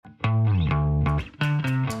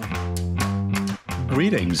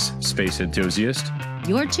Greetings, space enthusiast.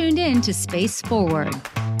 You're tuned in to Space Forward.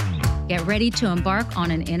 Get ready to embark on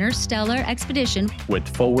an interstellar expedition with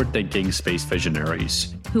forward-thinking space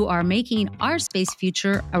visionaries who are making our space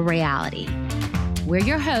future a reality. We're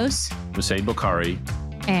your hosts, Hussein Bukhari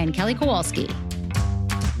and Kelly Kowalski.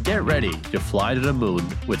 Get ready to fly to the moon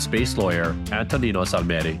with space lawyer Antonino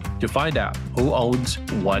Salmeri to find out who owns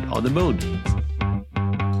what on the moon.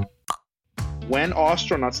 When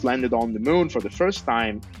astronauts landed on the moon for the first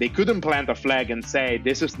time, they couldn't plant a flag and say,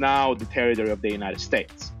 this is now the territory of the United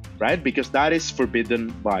States, right? Because that is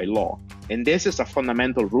forbidden by law. And this is a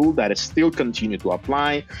fundamental rule that is still continued to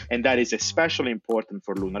apply, and that is especially important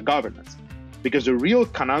for lunar governance. Because the real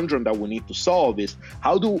conundrum that we need to solve is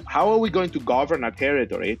how are we going to govern a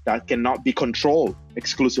territory that cannot be controlled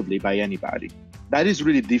exclusively by anybody? That is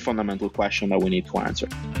really the fundamental question that we need to answer.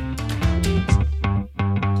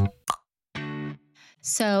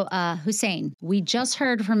 So, Hussein, we just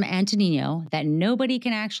heard from Antonino that nobody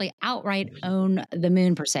can actually outright own the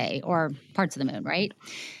moon per se, or parts of the moon, right?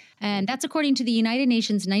 And that's according to the United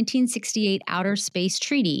Nations 1968 Outer Space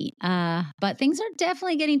Treaty. But things are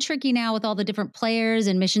definitely getting tricky now with all the different players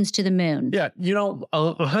and missions to the moon. Yeah,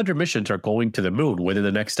 100 missions are going to the moon within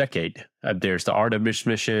the next decade. There's the Artemis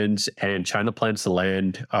missions, and China plans to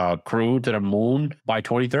land crew to the moon by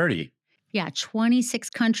 2030. Yeah, 26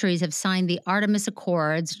 countries have signed the Artemis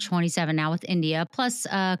Accords, 27 now with India, plus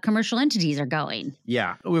commercial entities are going.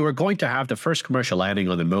 Yeah, we were going to have the first commercial landing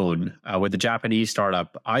on the moon with the Japanese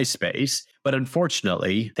startup iSpace, but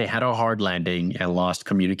unfortunately, they had a hard landing and lost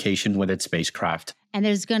communication with its spacecraft. And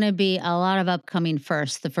there's going to be a lot of upcoming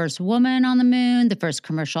firsts. The first woman on the moon, the first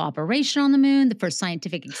commercial operation on the moon, the first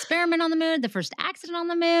scientific experiment on the moon, the first accident on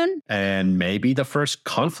the moon. And maybe the first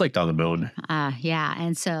conflict on the moon. Yeah.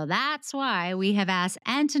 And so that's why we have asked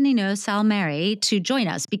Antonino Salmeri to join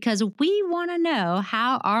us, because we want to know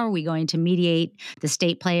how are we going to mediate the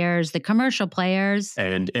state players, the commercial players.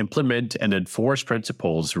 And implement and enforce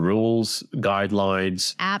principles, rules,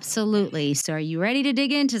 guidelines. Absolutely. So are you ready to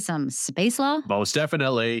dig into some space law? Most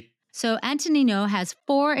definitely. So Antonino has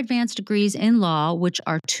 4 advanced degrees in law, which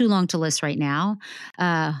are too long to list right now.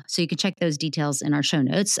 So you can check those details in our show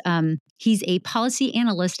notes. He's a policy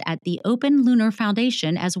analyst at the Open Lunar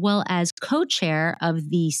Foundation, as well as co-chair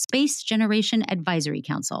of the Space Generation Advisory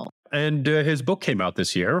Council. And his book came out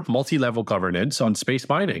this year, Multi-Level Governance on Space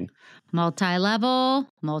Mining. Multi-level,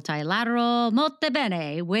 multilateral, molto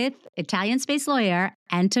bene, with Italian space lawyer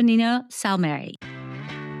Antonino Salmeri.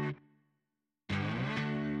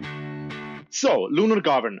 So, lunar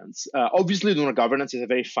governance. Obviously, lunar governance is a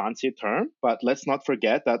very fancy term, but let's not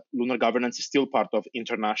forget that lunar governance is still part of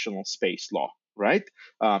international space law, right?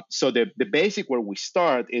 So the basic where we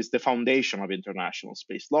start is the foundation of international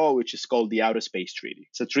space law, which is called the Outer Space Treaty.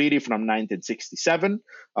 It's a treaty from 1967,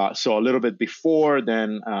 so a little bit before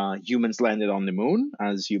then humans landed on the moon,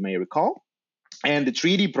 as you may recall. And the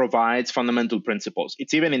treaty provides fundamental principles.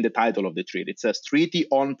 It's even in the title of the treaty. It says Treaty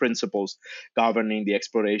on Principles Governing the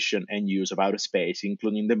Exploration and Use of Outer Space,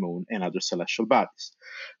 including the Moon and other celestial bodies.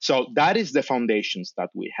 So that is the foundations that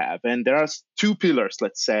we have. And there are 2 pillars,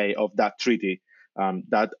 let's say, of that treaty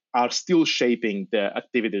that are still shaping the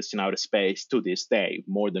activities in outer space to this day,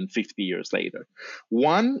 more than 50 years later.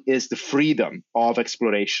 One is the freedom of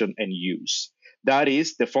exploration and use. That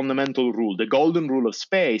is the fundamental rule. The golden rule of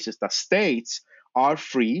space is that states are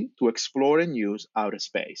free to explore and use outer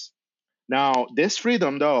space. Now, this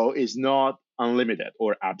freedom, though, is not unlimited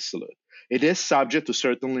or absolute. It is subject to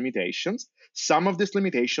certain limitations. Some of these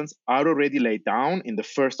limitations are already laid down in the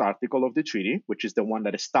first article of the treaty, which is the one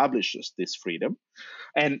that establishes this freedom.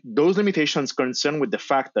 And those limitations concern with the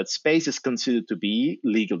fact that space is considered to be,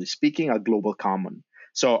 legally speaking, a global common.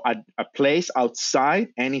 So a place outside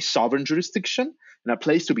any sovereign jurisdiction and a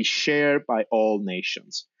place to be shared by all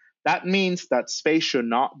nations. That means that space should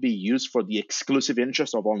not be used for the exclusive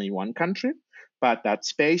interest of only one country, but that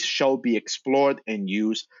space shall be explored and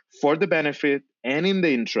used for the benefit and in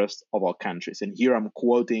the interest of all countries. And here I'm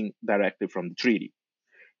quoting directly from the treaty.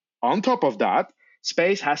 On top of that,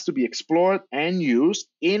 space has to be explored and used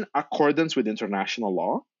in accordance with international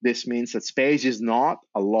law. This means that space is not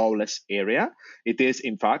a lawless area. It is,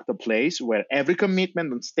 in fact, a place where every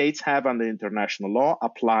commitment that states have under international law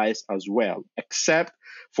applies as well, except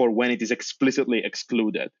for when it is explicitly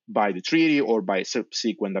excluded by the treaty or by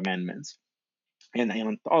subsequent amendments.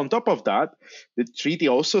 And on top of that, the treaty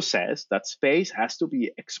also says that space has to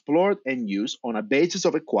be explored and used on a basis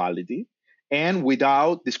of equality and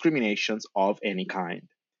without discriminations of any kind.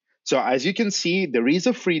 So as you can see, there is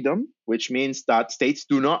a freedom, which means that states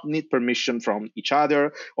do not need permission from each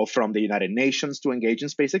other or from the United Nations to engage in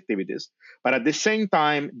space activities. But at the same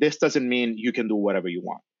time, this doesn't mean you can do whatever you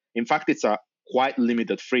want. In fact, it's a quite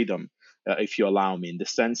limited freedom, if you allow me, in the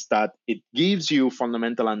sense that it gives you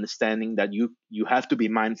fundamental understanding that you have to be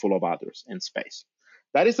mindful of others in space.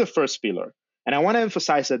 That is the first pillar. And I want to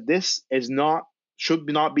emphasize that this should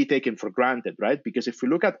not be taken for granted, right? Because if we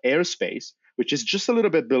look at airspace, which is just a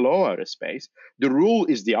little bit below outer space, the rule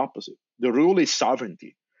is the opposite. The rule is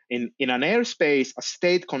sovereignty. In an airspace, a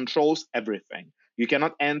state controls everything. You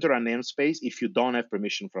cannot enter an airspace if you don't have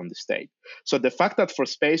permission from the state. So the fact that for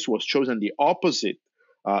space was chosen the opposite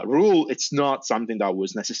rule, it's not something that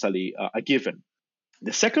was necessarily a given.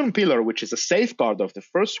 The second pillar, which is a safeguard of the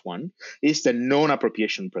first one, is the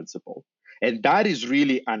non-appropriation principle. And that is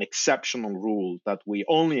really an exceptional rule that we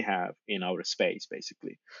only have in outer space,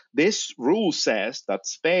 basically. This rule says that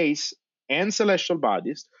space and celestial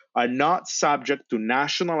bodies are not subject to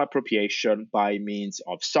national appropriation by means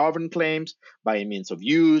of sovereign claims, by means of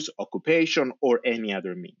use, occupation, or any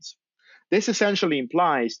other means. This essentially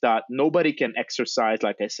implies that nobody can exercise,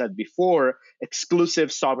 like I said before,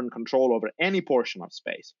 exclusive sovereign control over any portion of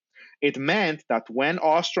space. It meant that when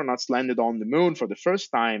astronauts landed on the moon for the first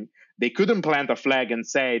time, they couldn't plant a flag and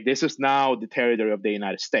say, this is now the territory of the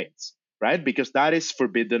United States, right? Because that is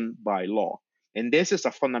forbidden by law. And this is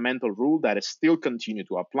a fundamental rule that is still continue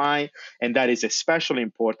to apply, and that is especially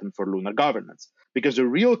important for lunar governance. Because the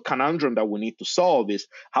real conundrum that we need to solve is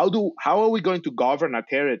how are we going to govern a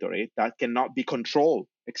territory that cannot be controlled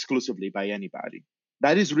exclusively by anybody?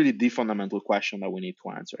 That is really the fundamental question that we need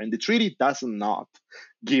to answer. And the treaty does not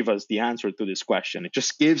give us the answer to this question. It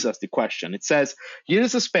just gives us the question. It says, here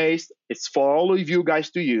is a space, it's for all of you guys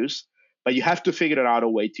to use, but you have to figure out a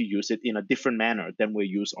way to use it in a different manner than we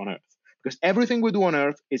use on Earth. Because everything we do on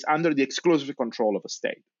Earth is under the exclusive control of a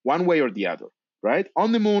state, one way or the other, right?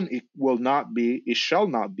 On the moon, it shall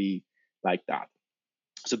not be like that.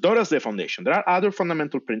 So that is the foundation. There are other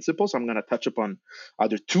fundamental principles. I'm going to touch upon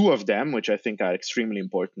other two of them, which I think are extremely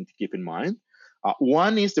important to keep in mind.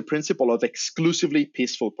 One is the principle of exclusively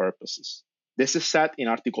peaceful purposes. This is set in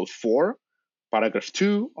Article 4, Paragraph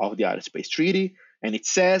 2 of the Outer Space Treaty, and it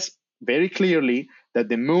says very clearly that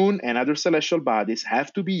the moon and other celestial bodies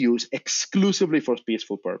have to be used exclusively for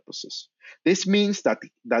peaceful purposes. This means that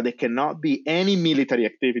there cannot be any military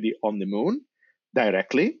activity on the moon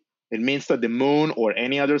directly. It means that the moon or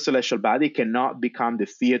any other celestial body cannot become the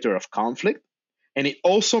theater of conflict. And it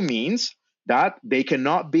also means that they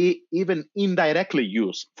cannot be even indirectly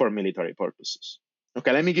used for military purposes.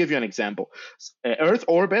 Okay, let me give you an example. Earth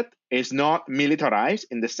orbit is not militarized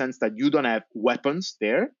in the sense that you don't have weapons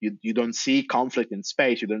there. You don't see conflict in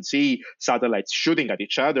space. You don't see satellites shooting at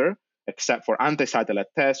each other, except for anti-satellite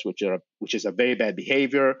tests, which is a very bad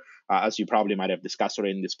behavior, as you probably might have discussed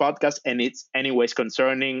already in this podcast. And it's anyways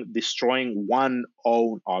concerning destroying one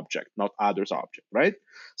own object, not others' object, right?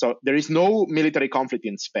 So there is no military conflict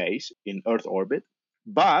in space, in Earth orbit,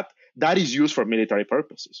 but that is used for military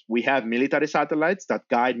purposes. We have military satellites that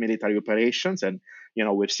guide military operations. And,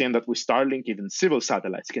 we've seen that with Starlink, even civil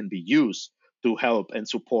satellites can be used to help and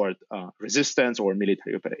support resistance or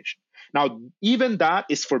military operation. Now, even that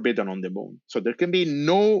is forbidden on the moon. So there can be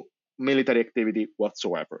no military activity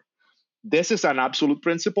whatsoever. This is an absolute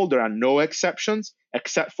principle. There are no exceptions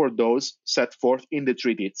except for those set forth in the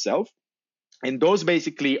treaty itself. And those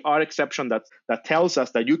basically are exceptions that tells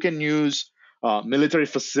us that you can use military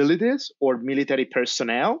facilities or military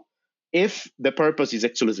personnel if the purpose is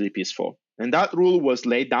exclusively peaceful. And that rule was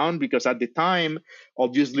laid down because at the time,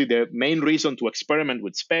 obviously, the main reason to experiment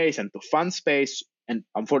with space and to fund space, and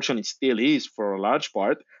unfortunately still is for a large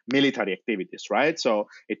part, military activities, right? So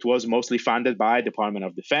it was mostly funded by Department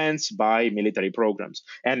of Defense, by military programs.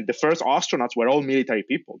 And the first astronauts were all military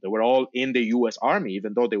people. They were all in the US Army,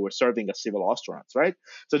 even though they were serving as civil astronauts, right?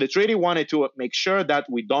 So the treaty wanted to make sure that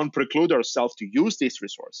we don't preclude ourselves to use these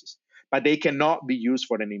resources, but they cannot be used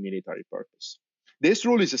for any military purpose. This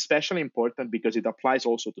rule is especially important because it applies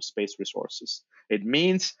also to space resources. It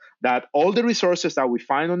means that all the resources that we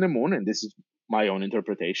find on the moon, and this is my own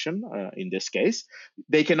interpretation in this case,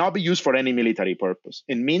 they cannot be used for any military purpose.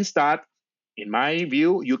 It means that, in my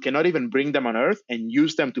view, you cannot even bring them on Earth and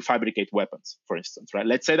use them to fabricate weapons, for instance, right?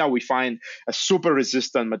 Let's say that we find a super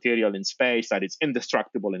resistant material in space that is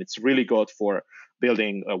indestructible and it's really good for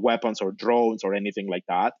building weapons or drones or anything like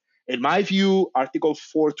that. In my view, Article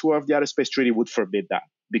 4.2 of the Outer Space Treaty would forbid that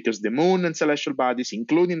because the moon and celestial bodies,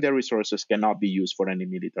 including their resources, cannot be used for any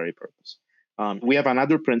military purpose. We have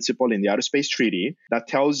another principle in the Outer Space Treaty that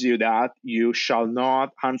tells you that you shall not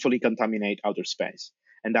harmfully contaminate outer space.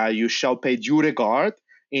 and that you shall pay due regard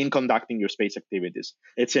in conducting your space activities.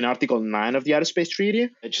 It's in Article 9 of the Aerospace Treaty,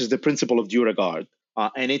 which is the principle of due regard.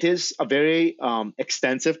 And it is a very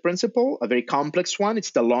extensive principle, a very complex one.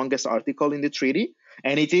 It's the longest article in the treaty,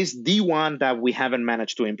 and it is the one that we haven't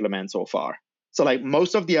managed to implement so far. So like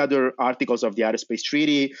most of the other articles of the Aerospace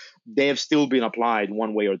Treaty, they have still been applied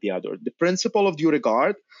one way or the other. The principle of due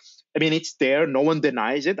regard, I mean, it's there. No one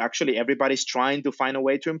denies it. Actually, everybody's trying to find a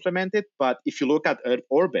way to implement it. But if you look at Earth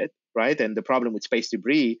orbit, right, and the problem with space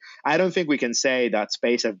debris, I don't think we can say that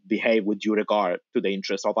space have behaved with due regard to the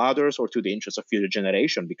interests of others or to the interests of future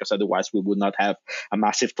generation, because otherwise we would not have a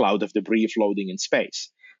massive cloud of debris floating in space,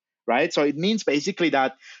 right? So it means basically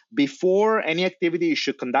that before any activity, you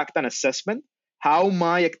should conduct an assessment how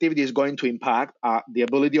my activity is going to impact the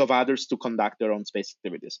ability of others to conduct their own space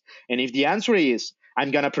activities. And if the answer is, I'm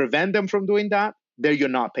going to prevent them from doing that, then you're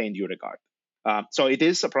not paying due regard. So it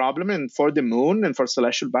is a problem. And for the moon and for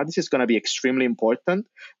celestial bodies, it's going to be extremely important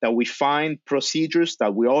that we find procedures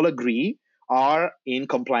that we all agree are in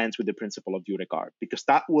compliance with the principle of due regard, because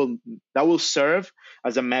that will serve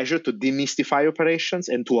as a measure to demystify operations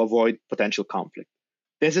and to avoid potential conflict.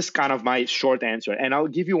 This is kind of my short answer. And I'll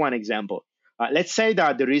give you one example. Let's say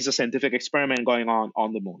that there is a scientific experiment going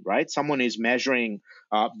on the moon, right? Someone is measuring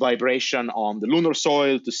vibration on the lunar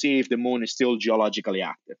soil to see if the moon is still geologically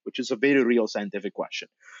active, which is a very real scientific question.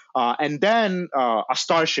 And then a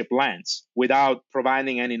starship lands without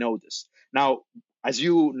providing any notice. Now, as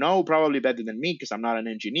you know probably better than me, because I'm not an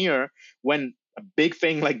engineer, when a big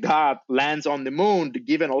thing like that lands on the moon,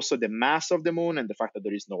 given also the mass of the moon and the fact that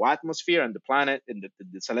there is no atmosphere and the planet and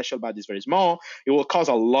the celestial body is very small, it will cause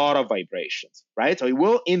a lot of vibrations, right? So it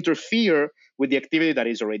will interfere with the activity that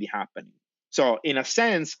is already happening. So in a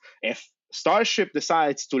sense, if Starship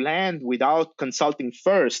decides to land without consulting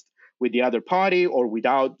first with the other party or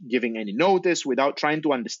without giving any notice, without trying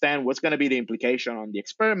to understand what's going to be the implication on the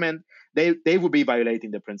experiment, they would be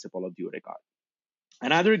violating the principle of due regard.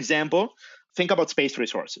 Another example, think about space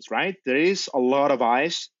resources, right? There is a lot of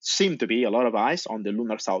ice, seem to be a lot of ice on the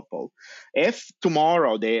lunar South Pole. If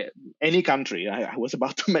tomorrow any country, I was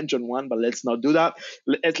about to mention one, but let's not do that.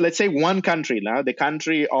 Let's say one country, now the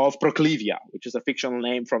country of Proclivia, which is a fictional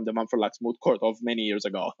name from the Manfred Moot Court of many years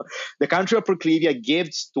ago. The country of Proclivia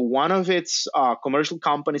gives to one of its commercial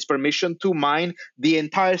companies permission to mine the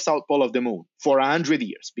entire South Pole of the moon for 100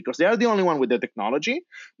 years, because they are the only one with the technology.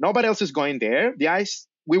 Nobody else is going there. The ice,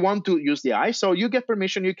 we want to use the ice, so you get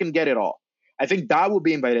permission, you can get it all. I think that would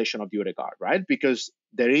be in violation of due regard, right? Because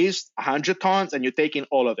there is 100 tons and you're taking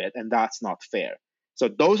all of it, and that's not fair. So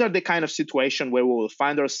those are the kind of situation where we will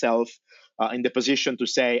find ourselves in the position to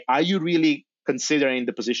say, are you really considering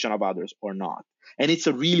the position of others or not? And it's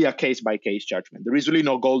really a case-by-case judgment. There is really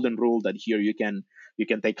no golden rule that here you can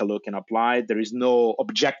take a look and apply. There is no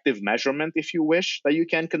objective measurement, if you wish, that you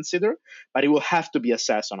can consider, but it will have to be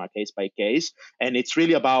assessed on a case-by-case. And it's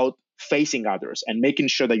really about facing others and making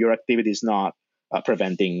sure that your activity is not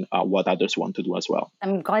preventing what others want to do as well.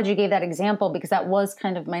 I'm glad you gave that example, because that was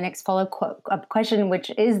kind of my next follow-up question,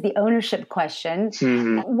 which is the ownership question.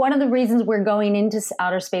 Mm-hmm. One of the reasons we're going into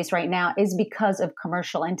outer space right now is because of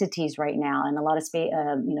commercial entities right now, and a lot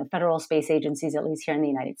of federal space agencies, at least here in the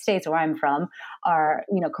United States, where I'm from, are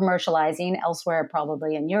commercializing. Elsewhere,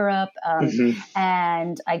 probably in Europe.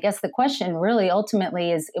 And I guess the question really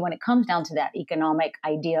ultimately is, when it comes down to that economic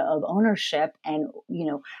idea of ownership, and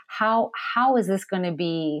how is this going to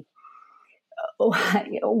be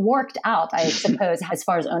worked out, I suppose, as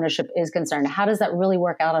far as ownership is concerned? How does that really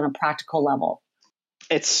work out on a practical level?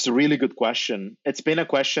 It's a really good question. It's been a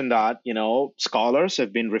question that, scholars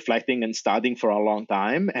have been reflecting and studying for a long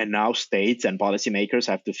time. And now states and policymakers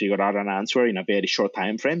have to figure out an answer in a very short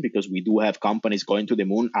time frame, because we do have companies going to the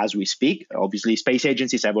moon as we speak. Obviously, space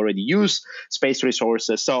agencies have already used space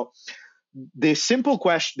resources. So the simple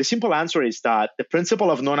answer is that the principle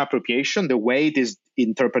of non-appropriation, the way it is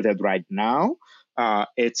interpreted right now,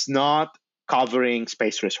 it's not covering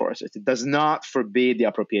space resources. It does not forbid the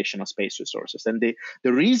appropriation of space resources. And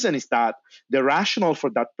the reason is that the rationale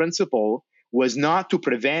for that principle was not to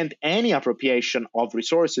prevent any appropriation of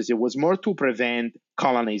resources. It was more to prevent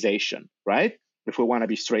colonization, right? If we want to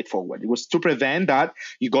be straightforward, it was to prevent that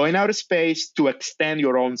you going out of space to extend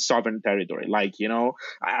your own sovereign territory. Like,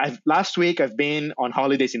 last week I've been on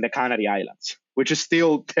holidays in the Canary Islands, which is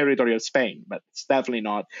still territory of Spain, but it's definitely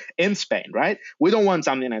not in Spain, right? We don't want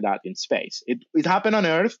something like that in space. It happened on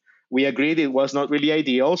Earth. We agreed it was not really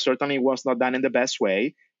ideal. Certainly it was not done in the best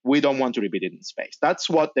way. We don't want to repeat it in space. That's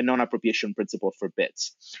what the non-appropriation principle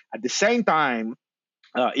forbids. At the same time,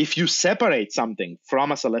 if you separate something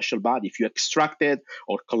from a celestial body, if you extract it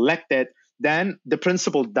or collect it, then the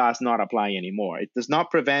principle does not apply anymore. It does not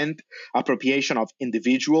prevent appropriation of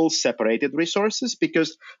individual separated resources,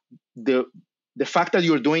 because the the fact that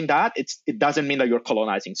you're doing that, it doesn't mean that you're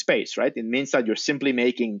colonizing space, right? It means that you're simply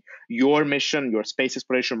making your mission, your space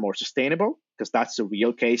exploration more sustainable, because that's the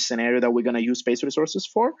real case scenario that we're going to use space resources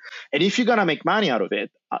for. And if you're going to make money out of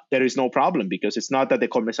it, there is no problem, because it's not that the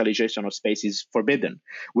commercialization of space is forbidden.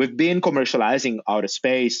 We've been commercializing outer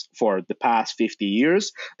space for the past 50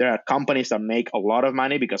 years. There are companies that make a lot of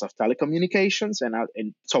money because of telecommunications.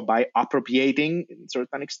 And so by appropriating, in a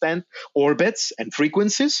certain extent, orbits and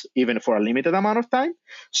frequencies, even for a limited amount of time.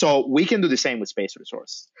 So we can do the same with space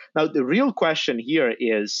resources. Now, the real question here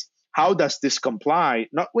is, how does this comply,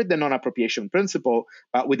 not with the non-appropriation principle,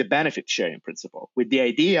 but with the benefit sharing principle, with the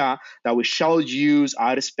idea that we shall use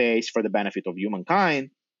outer space for the benefit of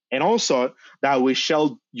humankind, and also that we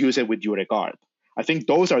shall use it with due regard? I think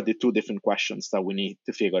those are the two different questions that we need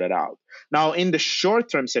to figure it out. Now, in the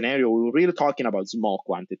short-term scenario, we're really talking about small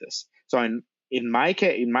quantities. So in my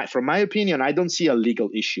case, from my opinion, I don't see a legal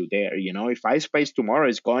issue there. If iSpace tomorrow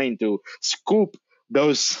is going to scoop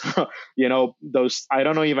those, those, I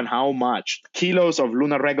don't know even how much kilos of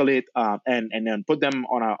lunar regolith, and then put them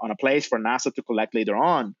on a place for NASA to collect later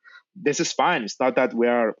on, this is fine. It's not that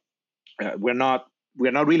we're not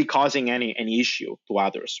really causing any issue to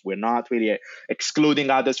others. We're not really excluding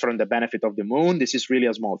others from the benefit of the moon. This is really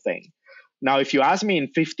a small thing. Now, if you ask me in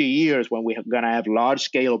 50 years when we're going to have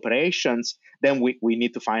large-scale operations, then we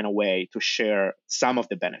need to find a way to share some of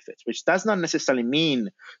the benefits, which does not necessarily mean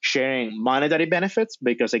sharing monetary benefits,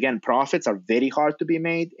 because, again, profits are very hard to be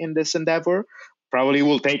made in this endeavor. Probably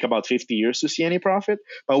will take about 50 years to see any profit,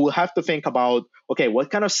 but we'll have to think about, okay, what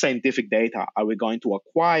kind of scientific data are we going to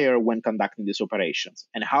acquire when conducting these operations?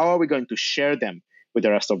 And how are we going to share them with the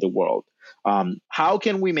rest of the world? How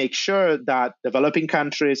can we make sure that developing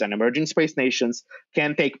countries and emerging space nations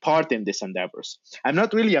can take part in these endeavors? I'm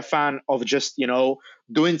not really a fan of just,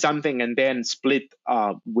 doing something and then split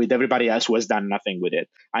with everybody else who has done nothing with it.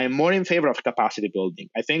 I am more in favor of capacity building.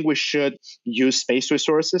 I think we should use space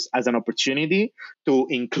resources as an opportunity to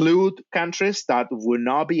include countries that would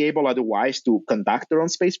not be able otherwise to conduct their own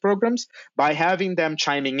space programs, by having them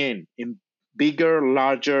chiming in bigger,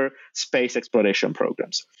 larger space exploration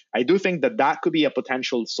programs. I do think that could be a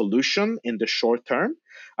potential solution in the short term.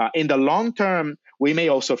 In the long term, we may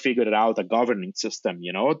also figure out a governing system,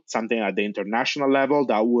 something at the international level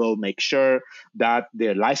that will make sure that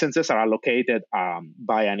the licenses are allocated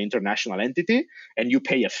by an international entity, and you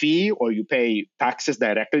pay a fee or you pay taxes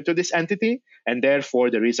directly to this entity, and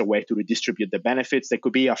therefore there is a way to redistribute the benefits. There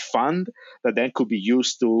could be a fund that then could be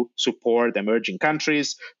used to support emerging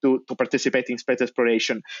countries to participate in space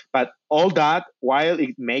exploration. But all that, while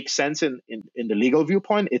it makes sense in the legal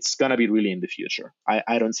viewpoint, it's going to be really in the future.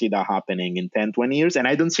 I don't see that happening in 10, 20 years, and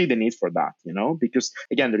I don't see the need for that, because,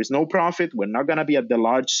 again, there is no profit. We're not going to be at the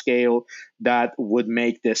large scale that would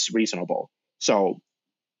make this reasonable. So,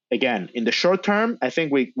 again, in the short term, I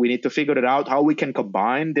think we need to figure it out how we can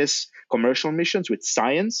combine these commercial missions with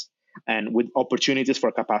science and with opportunities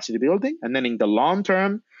for capacity building. And then in the long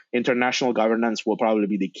term, international governance will probably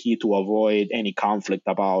be the key to avoid any conflict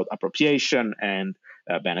about appropriation and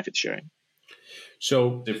benefit sharing.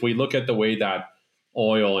 So if we look at the way that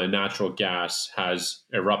oil and natural gas has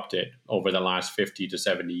erupted over the last 50 to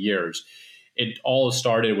 70 years, it all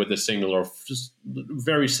started with a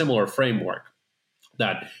very similar framework,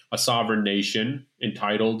 that a sovereign nation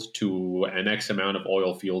entitled to an X amount of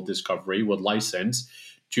oil field discovery would license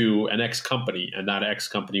to an X company, and that X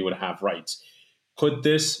company would have rights. Could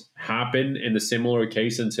this happen in the similar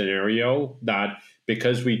case and scenario, that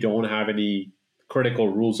because we don't have any critical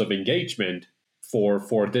rules of engagement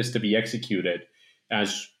for this to be executed,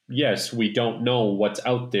 as yes, we don't know what's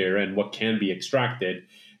out there and what can be extracted,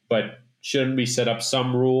 but shouldn't we set up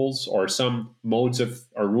some rules or some modes of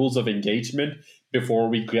or rules of engagement before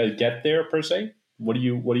we get there, per se? What do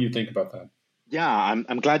you think about that? Yeah,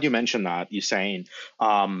 I'm glad you mentioned that, Usain.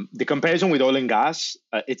 The comparison with oil and gas,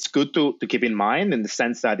 it's good to keep in mind, in the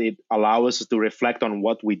sense that it allows us to reflect on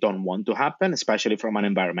what we don't want to happen, especially from an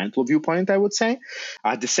environmental viewpoint, I would say.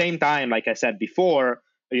 At the same time, like I said before,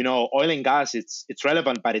 oil and gas, it's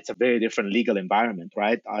relevant, but it's a very different legal environment,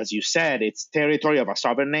 right? As you said, it's territory of a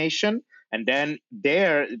sovereign nation, and then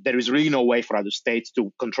there is really no way for other states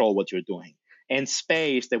to control what you're doing. In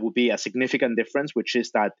space, there will be a significant difference, which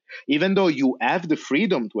is that even though you have the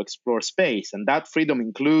freedom to explore space, and that freedom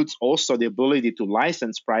includes also the ability to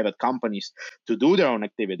license private companies to do their own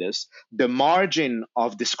activities, the margin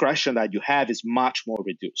of discretion that you have is much more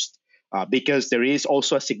reduced. because there is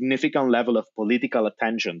also a significant level of political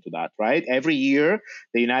attention to that, right? Every year,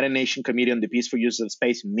 the United Nations Committee on the Peaceful Use of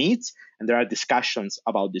Space meets, and there are discussions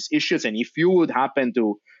about these issues. And if you would happen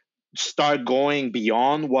to start going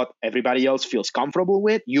beyond what everybody else feels comfortable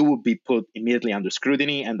with, you will be put immediately under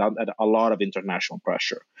scrutiny and under a lot of international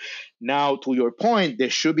pressure. Now, to your point, there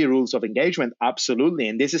should be rules of engagement, absolutely.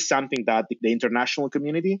 And this is something that the international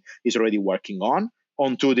community is already working on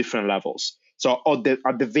two different levels. So at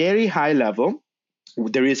the very high level,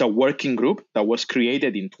 there is a working group that was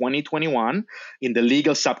created in 2021 in the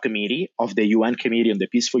legal subcommittee of the UN Committee on the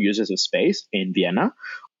Peaceful Uses of Space in Vienna.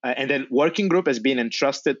 And the working group has been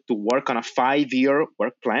entrusted to work on a 5-year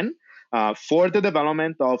work plan for the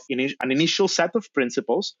development of an initial set of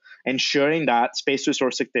principles, ensuring that space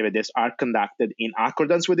resource activities are conducted in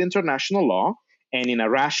accordance with international law and in a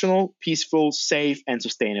rational, peaceful, safe, and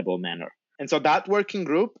sustainable manner. And so that working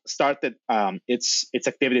group started its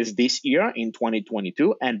activities this year in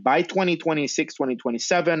 2022. And by 2026,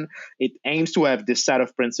 2027, it aims to have this set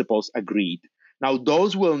of principles agreed. Now,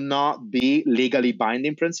 those will not be legally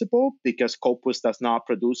binding principles because Scopus does not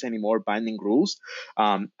produce any more binding rules.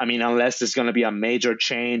 Unless there's going to be a major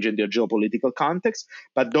change in the geopolitical context.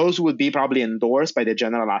 But those would be probably endorsed by the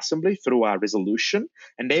General Assembly through a resolution.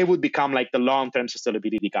 And they would become like the long-term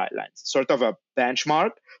sustainability guidelines, sort of a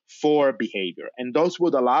benchmark for behavior. And those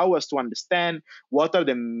would allow us to understand what are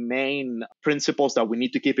the main principles that we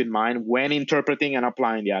need to keep in mind when interpreting and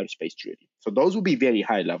applying the Outer Space Treaty. So those would be very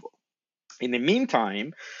high level. In the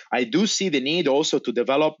meantime, I do see the need also to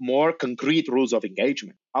develop more concrete rules of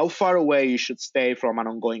engagement. How far away you should stay from an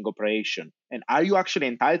ongoing operation? And are you actually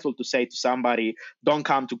entitled to say to somebody, don't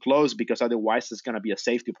come too close because otherwise there's going to be a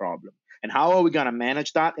safety problem? And how are we going to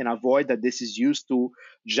manage that and avoid that this is used to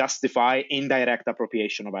justify indirect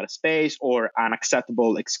appropriation of outer space or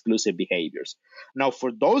unacceptable exclusive behaviors? Now,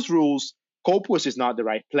 for those rules, Scopus is not the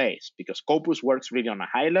right place because Scopus works really on a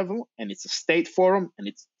high level and it's a state forum and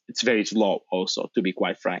it's very slow also, to be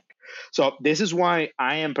quite frank. So this is why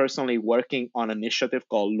I am personally working on an initiative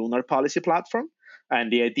called Lunar Policy Platform.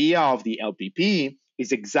 And the idea of the LPP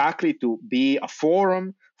is exactly to be a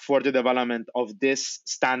forum for the development of these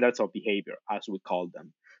standards of behavior, as we call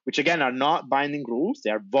them, which again are not binding rules.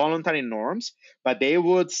 They are voluntary norms, but they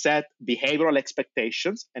would set behavioral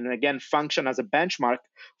expectations and again function as a benchmark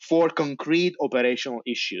for concrete operational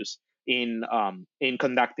issues in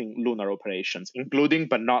conducting lunar operations, including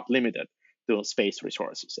but not limited to space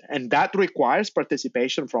resources. And that requires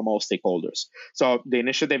participation from all stakeholders. So the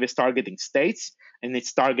initiative is targeting states and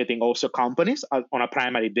it's targeting also companies on a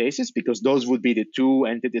primary basis because those would be the two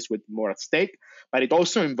entities with more at stake. But it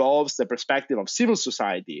also involves the perspective of civil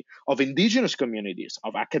society, of indigenous communities,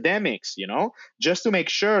 of academics, just to make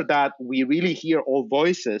sure that we really hear all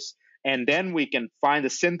voices and then we can find a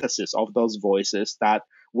synthesis of those voices that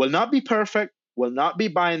will not be perfect, will not be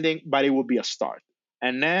binding, but it will be a start.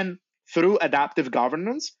 And then through adaptive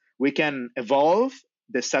governance, we can evolve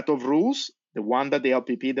the set of rules, the one that the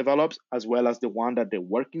LPP develops, as well as the one that the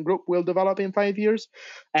working group will develop in 5 years.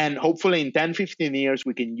 And hopefully in 10, 15 years,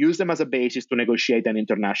 we can use them as a basis to negotiate an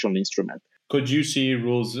international instrument. Could you see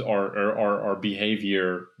rules or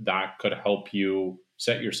behavior that could help you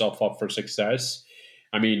set yourself up for success?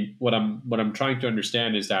 I mean, what I'm trying to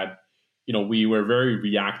understand is that we were very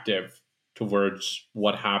reactive towards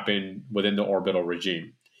what happened within the orbital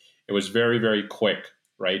regime. It was very, very quick,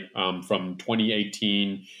 right? From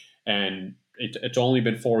 2018, and it's only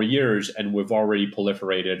been 4 years, and we've already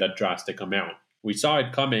proliferated a drastic amount. We saw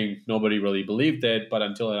it coming. Nobody really believed it, but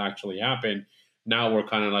until it actually happened, now we're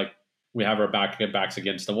kind of like we have our backs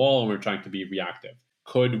against the wall, and we're trying to be reactive.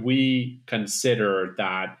 Could we consider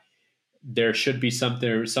that there should be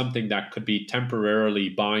something that could be temporarily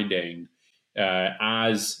binding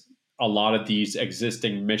as a lot of these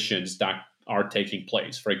existing missions that are taking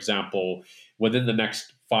place? For example, within the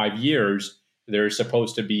next 5 years, there's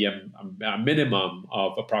supposed to be a minimum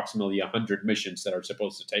of approximately 100 missions that are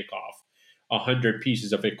supposed to take off, 100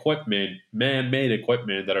 pieces of equipment, man-made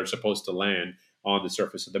equipment that are supposed to land on the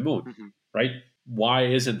surface of the moon, right? Why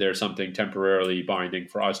isn't there something temporarily binding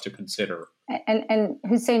for us to consider? And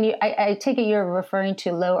Hussein, I take it you're referring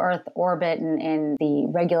to low Earth orbit and the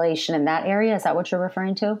regulation in that area. Is that what you're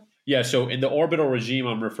referring to? Yeah, so in the orbital regime,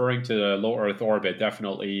 I'm referring to the low Earth orbit,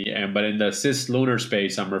 definitely. But in the cislunar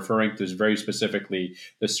space, I'm referring to very specifically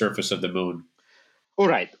the surface of the moon. All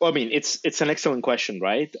right. Well, I mean, it's an excellent question,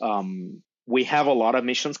 right? We have a lot of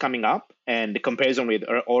missions coming up, and the comparison with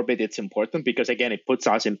Earth orbit, it's important because, again, it puts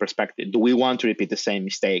us in perspective. Do we want to repeat the same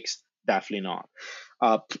mistakes? Definitely not.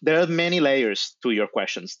 There are many layers to your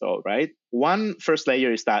questions, though, right? One first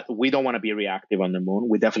layer is that we don't want to be reactive on the moon.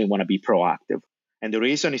 We definitely want to be proactive. And the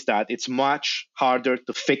reason is that it's much harder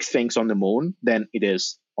to fix things on the moon than it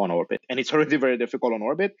is on orbit. And it's already very difficult on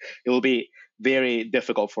orbit. It will be very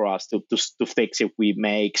difficult for us to fix if we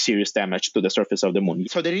make serious damage to the surface of the moon.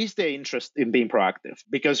 So there is the interest in being proactive,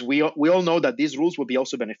 because we all know that these rules will be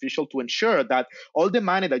also beneficial to ensure that all the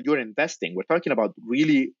money that you're investing, we're talking about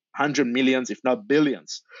really 100 millions, if not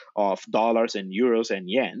billions of dollars and euros and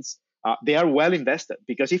yens, they are well invested.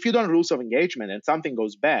 Because if you don't rules of engagement and something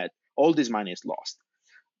goes bad, all this money is lost.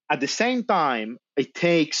 At the same time, it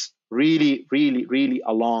takes really, really, really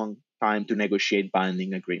a long time to negotiate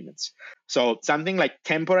binding agreements. So something like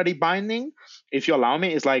temporary binding, if you allow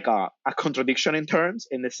me, is like a contradiction in terms,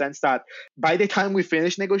 in the sense that by the time we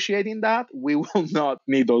finish negotiating that, we will not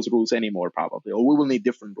need those rules anymore, probably, or we will need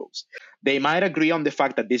different rules. They might agree on the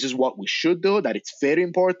fact that this is what we should do, that it's very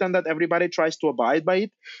important that everybody tries to abide by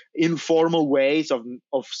it, informal ways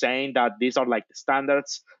of saying that these are like the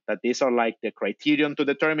standards, that these are like the criterion to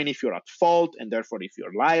determine if you're at fault and therefore if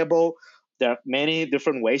you're liable. There are many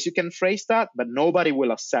different ways you can phrase that, but nobody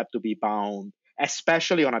will accept to be bound,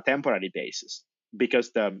 especially on a temporary basis,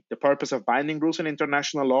 because the purpose of binding rules in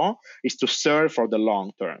international law is to serve for the long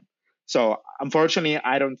term. So unfortunately,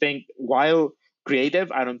 I don't think, while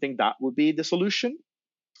creative, I don't think that would be the solution.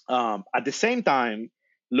 At the same time,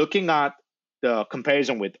 looking at the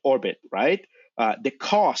comparison with orbit, right? The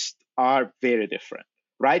costs are very different.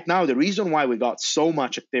 Right now, the reason why we got so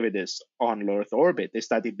much activities on low Earth orbit is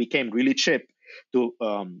that it became really cheap to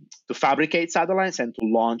fabricate satellites and to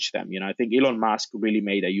launch them. I think Elon Musk really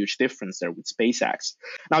made a huge difference there with SpaceX.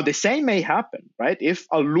 Now, the same may happen, right? If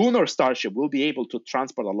a lunar starship will be able to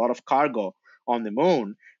transport a lot of cargo on the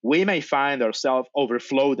moon, we may find ourselves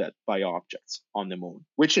overfloated by objects on the moon,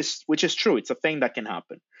 which is true. It's a thing that can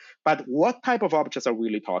happen. But what type of objects are we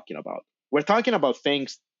really talking about? We're talking about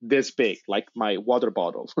things this big, like my water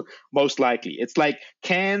bottle, most likely. It's like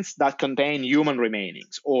cans that contain human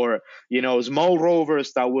remainings, or small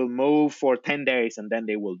rovers that will move for 10 days and then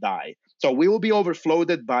they will die. So we will be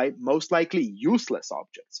overfloated by most likely useless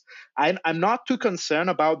objects. I'm not too concerned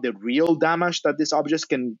about the real damage that these objects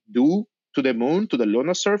can do to the moon, to the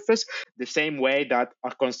lunar surface, the same way that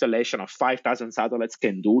a constellation of 5,000 satellites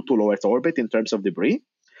can do to low Earth orbit in terms of debris.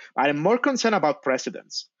 I'm more concerned about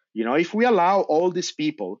precedence. If we allow all these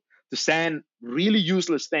people to send really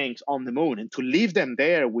useless things on the moon and to leave them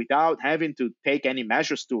there without having to take any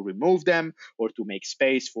measures to remove them or to make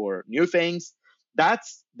space for new things,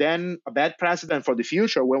 that's then a bad precedent for the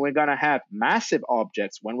future, when we're going to have massive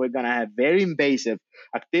objects, when we're going to have very invasive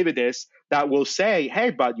activities that will say, hey,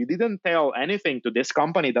 but you didn't tell anything to this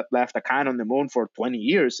company that left a can on the moon for 20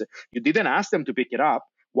 years. You didn't ask them to pick it up.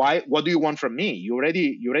 Why? What do you want from me? You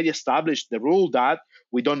already established the rule that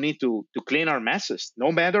we don't need to clean our messes, no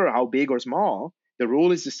matter how big or small. The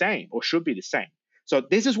rule is the same, or should be the same. So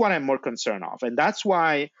this is what I'm more concerned of, and that's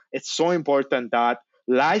why it's so important that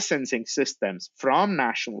licensing systems from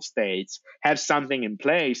national states have something in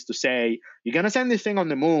place to say, you're going to send this thing on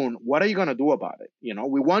the moon. What are you going to do about it?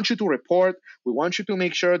 We want you to report. We want you to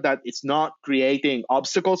make sure that it's not creating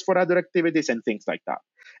obstacles for other activities and things like that.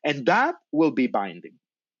 And that will be binding,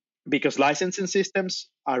 because licensing systems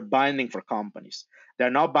are binding for companies.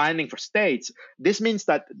 They're not binding for states. This means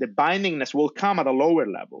that the bindingness will come at a lower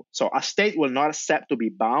level. So a state will not accept to be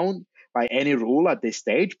bound by any rule at this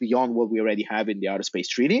stage beyond what we already have in the Outer Space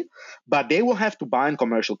Treaty, but they will have to bind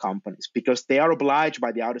commercial companies, because they are obliged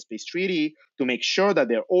by the Outer Space Treaty to make sure that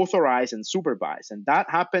they're authorized and supervised. And that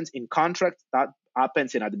happens in contracts, that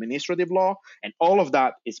happens in administrative law, and all of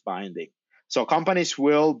that is binding. So companies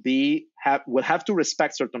will have to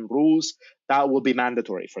respect certain rules that will be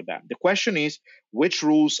mandatory for them. The question is, which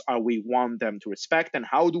rules are we want them to respect, and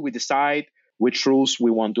how do we decide which rules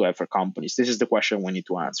we want to have for companies? This is the question we need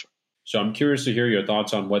to answer. So I'm curious to hear your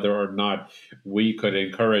thoughts on whether or not we could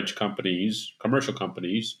encourage companies, commercial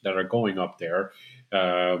companies that are going up there,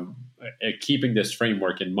 keeping this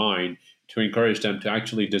framework in mind, to encourage them to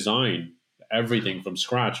actually design everything from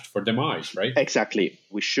scratch for demise, right? Exactly.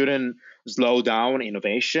 We shouldn't slow down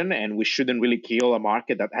innovation, and we shouldn't really kill a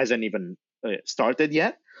market that hasn't even started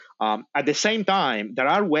yet. At the same time, there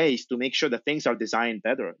are ways to make sure that things are designed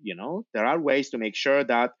better. There are ways to make sure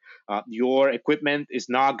that your equipment is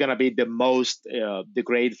not going to be the most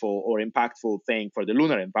degradable or impactful thing for the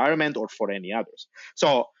lunar environment or for any others.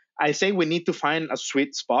 So I say we need to find a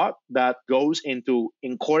sweet spot that goes into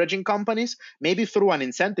encouraging companies, maybe through an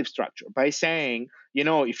incentive structure by saying,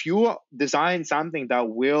 if you design something that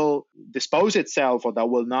will dispose itself or that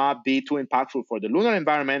will not be too impactful for the lunar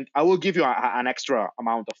environment, I will give you an extra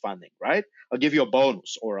amount of funding, right? I'll give you a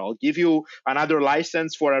bonus, or I'll give you another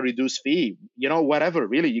license for a reduced fee, whatever,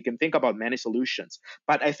 really. You can think about many solutions.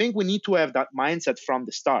 But I think we need to have that mindset from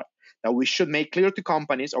the start, that we should make clear to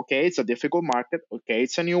companies, okay, it's a difficult market, okay,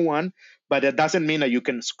 it's a new one, but it doesn't mean that you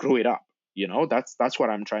can screw it up. That's what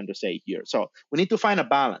I'm trying to say here. So we need to find a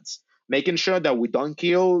balance, making sure that we don't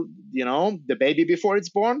kill, the baby before it's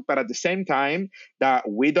born, but at the same time that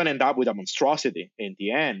we don't end up with a monstrosity in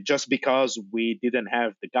the end, just because we didn't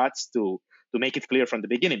have the guts to make it clear from the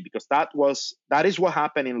beginning, because that is what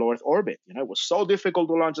happened in low Earth orbit. It was so difficult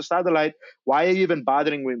to launch a satellite. Why are you even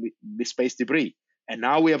bothering with space debris? And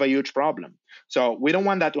now we have a huge problem. So we don't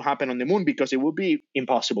want that to happen on the moon, because it would be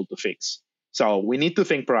impossible to fix. So we need to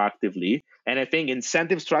think proactively. And I think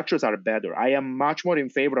incentive structures are better. I am much more in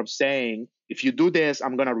favor of saying, if you do this,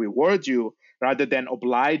 I'm going to reward you, rather than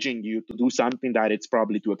obliging you to do something that it's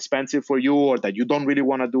probably too expensive for you, or that you don't really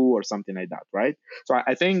want to do, or something like that, right? So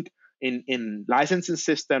I think in licensing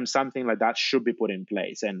systems, something like that should be put in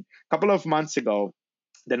place. And a couple of months ago,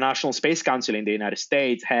 the National Space Council in the United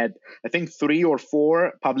States had, I think, 3 or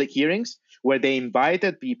 4 public hearings where they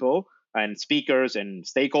invited people and speakers and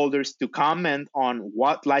stakeholders to comment on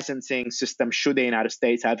what licensing system should the United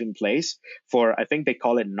States have in place for, I think they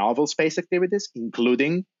call it novel space activities,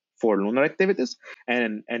 including for lunar activities.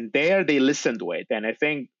 And there they listened to it. And I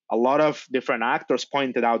think a lot of different actors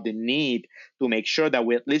pointed out the need to make sure that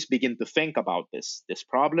we at least begin to think about these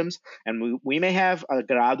problems. And we may have a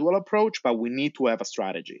gradual approach, but we need to have a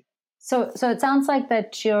strategy. So it sounds like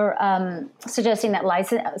that you're suggesting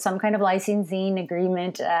that some kind of licensing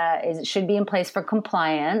agreement should be in place for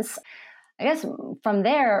compliance. I guess from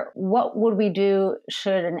there, what would we do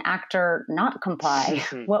should an actor not comply?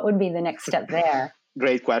 What would be the next step there?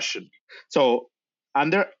 Great question. So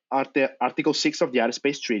under Article 6 of the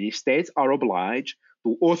Aerospace Treaty, states are obliged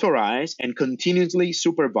to authorize and continuously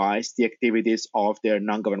supervise the activities of their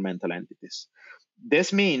non-governmental entities.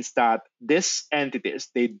 This means that these entities,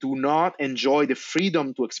 they do not enjoy the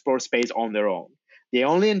freedom to explore space on their own. They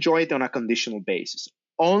only enjoy it on a conditional basis,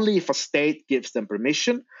 only if a state gives them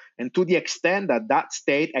permission, and to the extent that that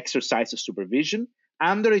state exercises supervision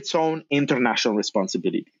under its own international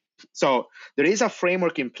responsibility. So there is a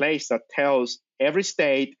framework in place that tells every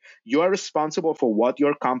state, you are responsible for what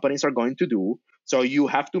your companies are going to do. So you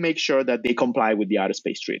have to make sure that they comply with the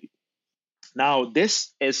Aerospace Treaty. Now,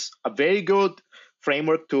 this is a very good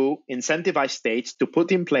framework to incentivize states to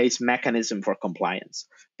put in place mechanism for compliance,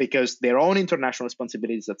 because their own international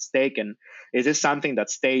responsibilities at stake, and it is something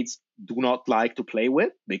that states do not like to play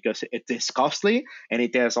with, because it is costly and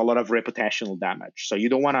it has a lot of reputational damage. So you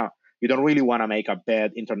don't really want to make a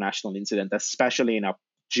bad international incident, especially in a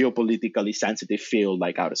geopolitically sensitive field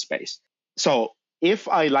like outer space. So if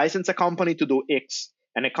I license a company to do X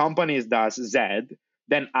and a company does Z,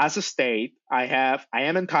 then as a state, I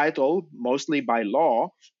am entitled, mostly by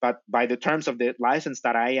law, but by the terms of the license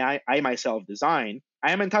that I myself design,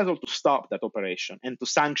 I am entitled to stop that operation and to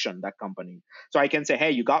sanction that company. So I can say,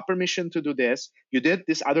 hey, you got permission to do this, you did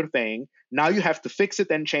this other thing, now you have to fix it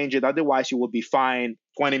and change it, otherwise you will be fined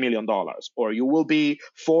 $20 million, or you will be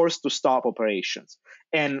forced to stop operations.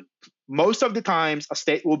 And most of the times, a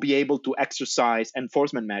state will be able to exercise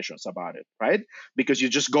enforcement measures about it, right? Because you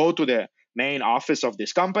just go to the main office of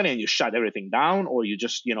this company and you shut everything down, or you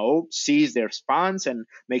just, seize their funds and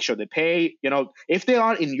make sure they pay. If they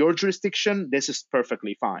are in your jurisdiction, this is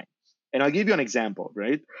perfectly fine. And I'll give you an example,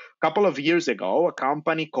 right? A couple of years ago, a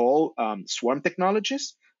company called Swarm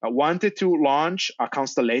Technologies wanted to launch a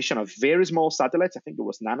constellation of very small satellites. I think it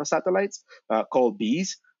was nanosatellites called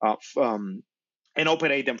Bees, and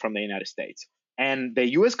operate them from the United States. And the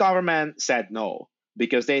US government said no,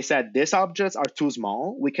 because they said these objects are too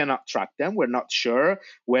small. We cannot track them. We're not sure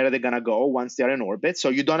where they're going to go once they're in orbit. So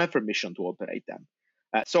you don't have permission to operate them.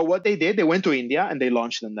 So what they did, they went to India and they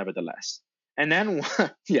launched them nevertheless. And then,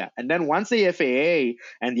 and then once the FAA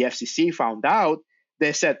and the FCC found out,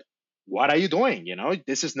 they said, what are you doing?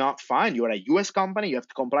 This is not fine. You're a US company. You have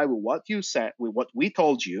to comply with what you said, with what we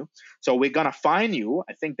told you. So we're going to fine you.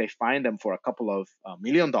 I think they fined them for a couple of $1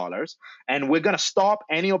 million. And we're going to stop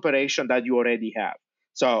any operation that you already have.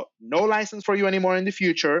 So no license for you anymore in the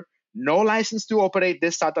future. No license to operate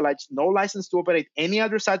this satellite. No license to operate any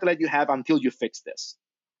other satellite you have until you fix this.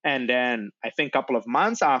 And then I think a couple of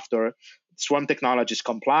months after, Swarm Technologies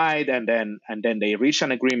complied, and then they reached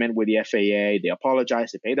an agreement with the FAA. They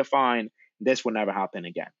apologized, they paid a fine. This will never happen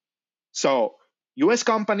again. So US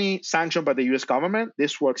company sanctioned by the US government,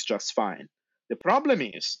 this works just fine. The problem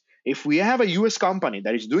is if we have a US company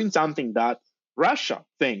that is doing something that Russia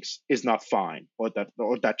thinks is not fine, or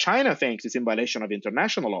that China thinks is in violation of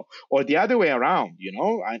international law, or the other way around,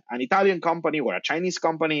 an Italian company or a Chinese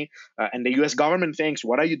company, and the US government thinks,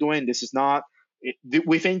 what are you doing? This is not,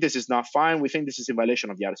 we think this is not fine. We think this is in violation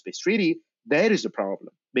of the Outer Space Treaty. That is the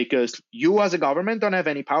problem, because you as a government don't have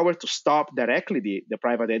any power to stop directly the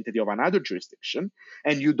private entity of another jurisdiction,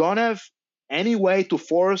 and you don't have any way to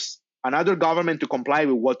force another government to comply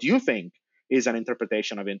with what you think is an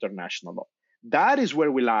interpretation of international law. That is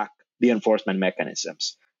where we lack the enforcement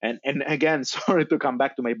mechanisms. And again, sorry to come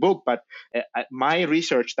back to my book, but my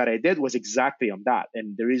research that I did was exactly on that.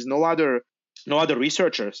 And there is no other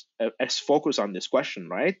researchers as focus on this question,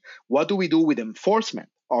 right? What do we do with enforcement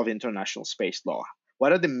of international space law?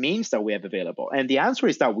 What are the means that we have available? And the answer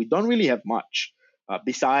is that we don't really have much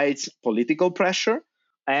besides political pressure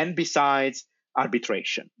and besides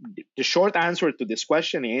arbitration. The short answer to this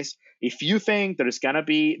question is, if you think there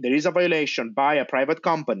is a violation by a private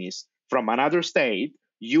companies from another state,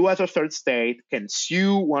 you as a third state can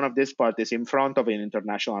sue one of these parties in front of an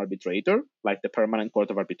international arbitrator, like the Permanent Court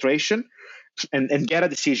of Arbitration, and get a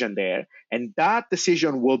decision there. And that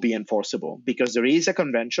decision will be enforceable because there is a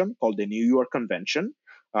convention called the New York Convention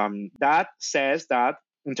that says that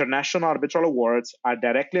international arbitral awards are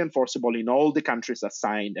directly enforceable in all the countries that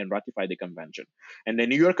signed and ratified the convention. And the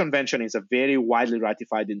New York Convention is a very widely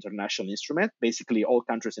ratified international instrument. Basically, all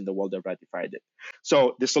countries in the world have ratified it.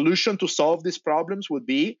 So the solution to solve these problems would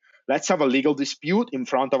be, let's have a legal dispute in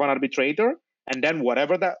front of an arbitrator, and then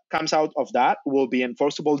whatever that comes out of that will be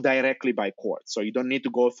enforceable directly by court. So you don't need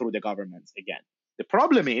to go through the governments again. The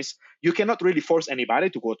problem is you cannot really force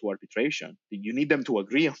anybody to go to arbitration. You need them to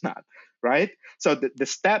agree on that, right? So the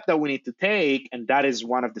step that we need to take, and that is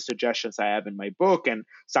one of the suggestions I have in my book, and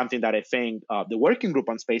something that I think the Working Group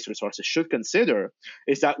on Space Resources should consider,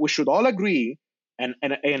 is that we should all agree and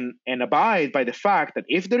abide by the fact that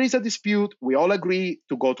if there is a dispute, we all agree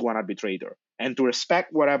to go to an arbitrator and to respect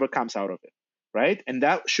whatever comes out of it, right? And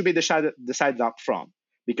that should be decided up front.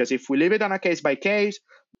 Because if we leave it on a case by case,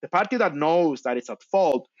 the party that knows that it's at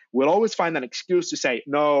fault will always find an excuse to say,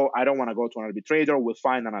 no, I don't want to go to an arbitrator, we'll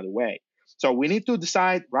find another way. So we need to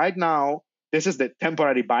decide right now, this is the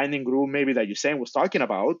temporary binding rule maybe that Usain was talking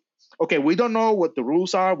about. Okay, we don't know what the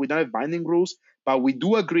rules are, we don't have binding rules, but we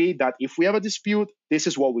do agree that if we have a dispute, this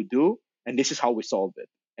is what we do, and this is how we solve it.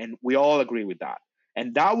 And we all agree with that.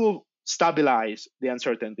 And that will stabilize the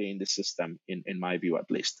uncertainty in the system, in my view at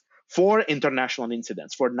least. For international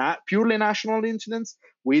incidents, for not purely national incidents,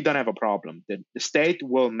 we don't have a problem. The state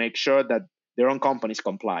will make sure that their own companies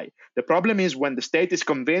comply. The problem is when the state is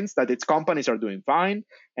convinced that its companies are doing fine,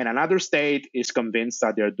 and another state is convinced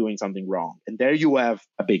that they're doing something wrong. And there you have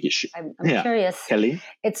a big issue. I'm curious. Kelly?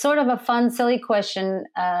 It's sort of a fun, silly question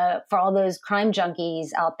for all those crime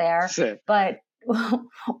junkies out there. Sure. But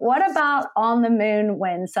what about on the moon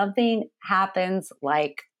when something happens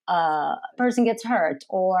like a person gets hurt,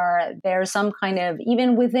 or there's some kind of,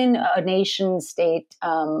 even within a nation state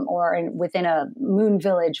or within a moon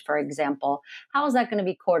village, for example, how is that going to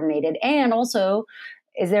be coordinated? And also,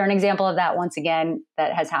 is there an example of that once again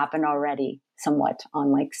that has happened already somewhat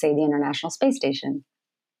on, like, say, the International Space Station?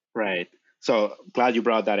 Right. So glad you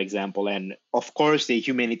brought that example. And of course, the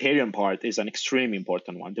humanitarian part is an extremely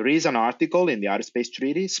important one. There is an article in the Outer Space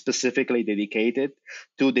Treaty specifically dedicated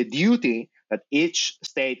to the duty that each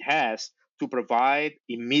state has to provide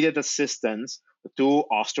immediate assistance to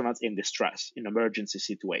astronauts in distress in emergency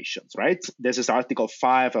situations, right? This is Article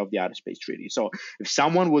 5 of the Outer Space Treaty. So if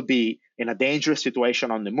someone would be in a dangerous situation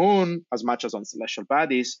on the moon, as much as on celestial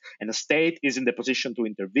bodies, and a state is in the position to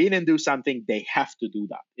intervene and do something, they have to do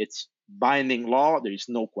that. It's binding law. There is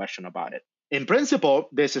no question about it. In principle,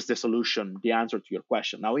 this is the solution, the answer to your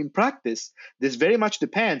question. Now, in practice, this very much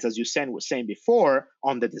depends, as Usain was saying before,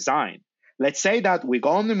 on the design. Let's say that we go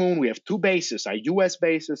on the moon, we have two bases, a US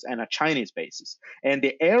basis and a Chinese basis, and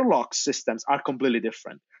the airlock systems are completely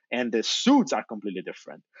different, and the suits are completely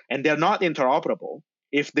different, and they're not interoperable.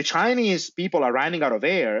 If the Chinese people are running out of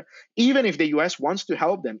air, even if the US wants to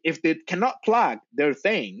help them, if they cannot plug their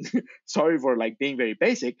thing, sorry for being very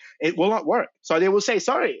basic, it will not work. So they will say,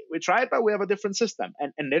 sorry, we tried, but we have a different system.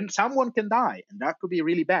 And then someone can die, and that could be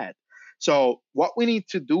really bad. So what we need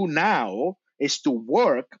to do now is to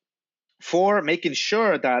work for making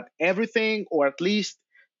sure that everything, or at least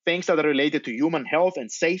things that are related to human health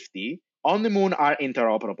and safety on the moon, are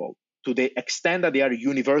interoperable to the extent that they are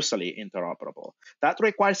universally interoperable. That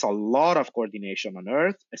requires a lot of coordination on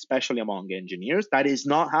Earth, especially among engineers. That is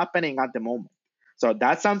not happening at the moment. So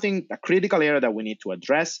that's something, a critical area that we need to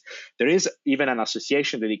address. There is even an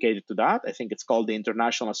association dedicated to that. I think it's called the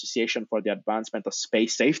International Association for the Advancement of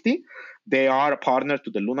Space Safety. They are a partner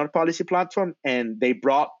to the Lunar Policy Platform, and they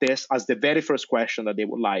brought this as the very first question that they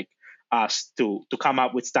would like us to come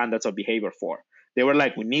up with standards of behavior for. They were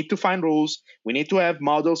like, we need to find rules, we need to have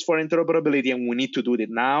models for interoperability, and we need to do it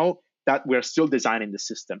now that we're still designing the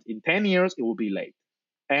system. In 10 years, it will be late.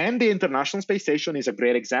 And the International Space Station is a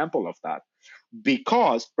great example of that,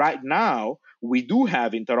 because right now we do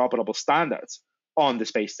have interoperable standards on the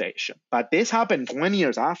space station, but this happened 20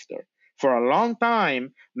 years after. For a long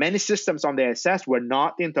time, many systems on the ISS were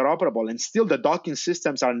not interoperable, and still the docking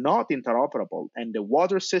systems are not interoperable, and the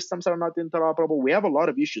water systems are not interoperable. We have a lot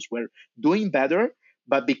of issues. We're doing better,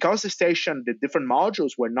 but because the station, the different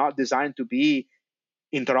modules were not designed to be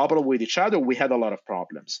interoperable with each other, we had a lot of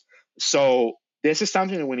problems. So this is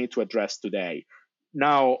something that we need to address today.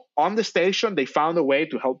 Now, on the station, they found a way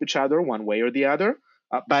to help each other one way or the other.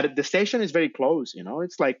 But the station is very close,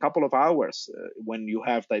 it's like a couple of hours when you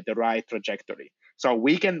have like the right trajectory. So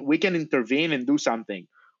we can intervene and do something.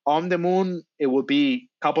 On the moon, it will be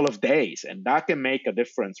a couple of days, and that can make a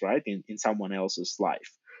difference, right, in someone else's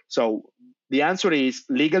life. So the answer is,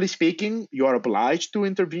 legally speaking, you are obliged to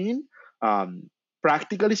intervene.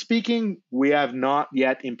 Practically speaking, we have not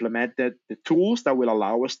yet implemented the tools that will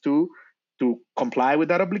allow us to comply with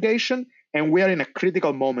that obligation, and we are in a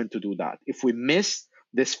critical moment to do that. If we miss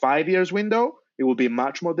this 5 years window, it will be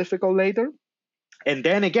much more difficult later. And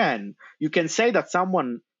then again, you can say that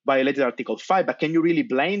someone violated Article 5, but can you really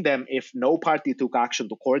blame them if no party took action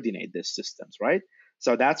to coordinate these systems, right?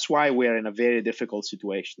 So that's why we're in a very difficult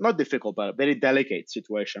situation. Not difficult, but a very delicate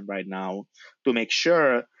situation right now to make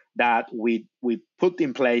sure that we put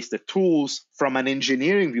in place the tools from an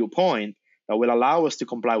engineering viewpoint that will allow us to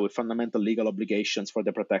comply with fundamental legal obligations for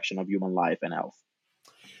the protection of human life and health.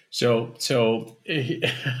 So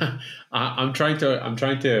I'm trying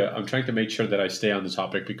to make sure that I stay on the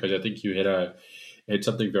topic, because I think you hit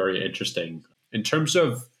something very interesting in terms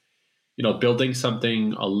of building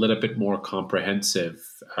something a little bit more comprehensive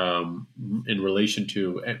in relation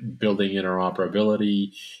to building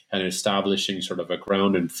interoperability and establishing sort of a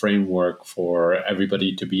ground and framework for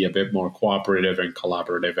everybody to be a bit more cooperative and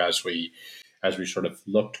collaborative as we sort of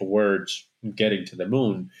look towards getting to the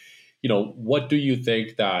moon. What do you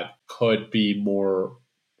think that could be more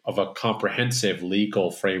of a comprehensive legal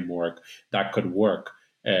framework that could work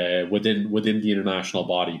within the international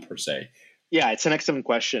body per se? Yeah, it's an excellent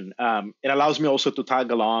question. It allows me also to tag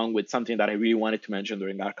along with something that I really wanted to mention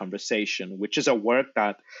during our conversation, which is a work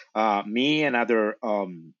that me and other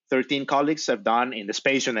 13 colleagues have done in the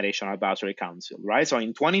Space Generation Advisory Council, right? So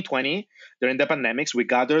in 2020, during the pandemics, we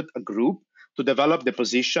gathered a group to develop the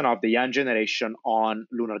position of the young generation on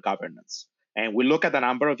lunar governance. And we look at a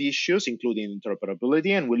number of issues, including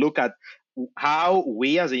interoperability, and we look at how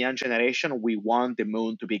we as a young generation, we want the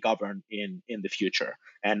moon to be governed in the future,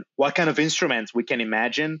 and what kind of instruments we can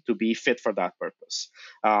imagine to be fit for that purpose.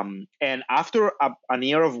 And after a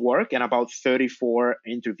year of work and about 34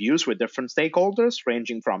 interviews with different stakeholders,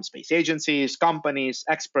 ranging from space agencies, companies,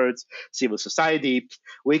 experts, civil society,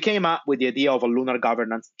 we came up with the idea of a lunar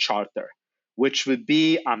governance charter, which would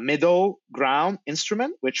be a middle ground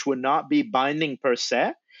instrument, which would not be binding per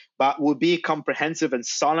se, but would be comprehensive and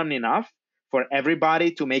solemn enough for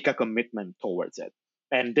everybody to make a commitment towards it.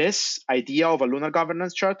 And this idea of a lunar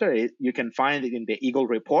governance charter, you can find it in the Eagle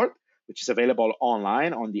report, which is available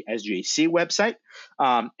online on the SGAC website.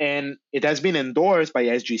 And it has been endorsed by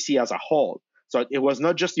SGC as a whole. So it was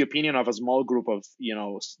not just the opinion of a small group of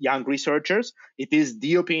young researchers. It is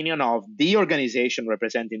the opinion of the organization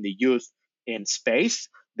representing the youth in space.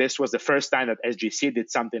 This was the first time that SGC did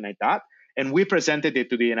something like that, and we presented it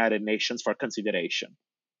to the United Nations for consideration.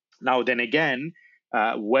 Now, then again,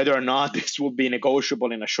 whether or not this will be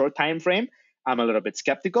negotiable in a short time frame, I'm a little bit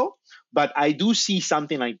skeptical, but I do see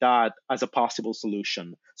something like that as a possible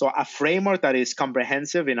solution. So a framework that is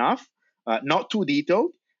comprehensive enough, not too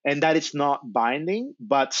detailed, and that it's not binding,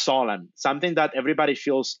 but solemn, something that everybody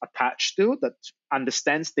feels attached to, that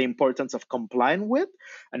understands the importance of complying with.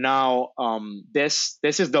 And now, this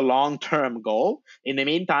is the long-term goal. In the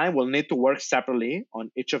meantime, we'll need to work separately on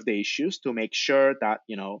each of the issues to make sure that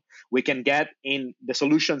we can get in the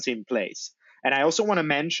solutions in place. And I also want to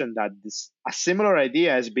mention that a similar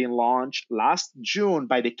idea has been launched last June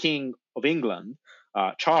by the King of England,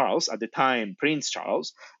 Charles, at the time, Prince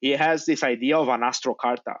Charles. He has this idea of an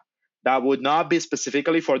astrocarta that would not be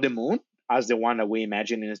specifically for the moon, as the one that we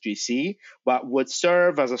imagine in SGC, but would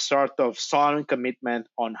serve as a sort of solemn commitment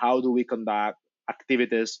on how do we conduct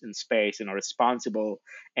activities in space in a responsible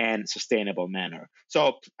and sustainable manner. So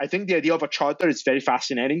I think the idea of a charter is very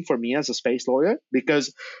fascinating for me as a space lawyer, because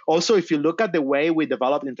also if you look at the way we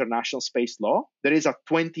developed international space law, there is a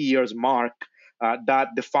 20 years mark that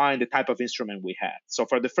defined the type of instrument we had. So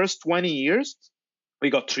for the first 20 years, we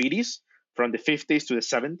got treaties from the 50s to the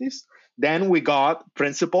 70s. Then we got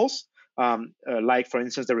principles, like, for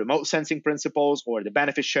instance, the remote sensing principles or the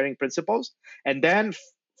benefit sharing principles. And then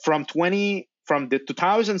from the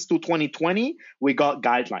 2000s to 2020, we got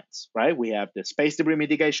guidelines, right? We have the space debris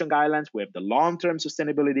mitigation guidelines. We have the long-term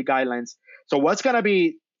sustainability guidelines. So what's going to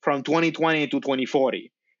be from 2020 to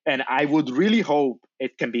 2040? And I would really hope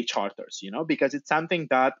it can be charters, because it's something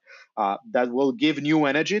that will give new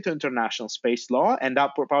energy to international space law, and that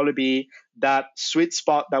will probably be that sweet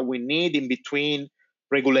spot that we need in between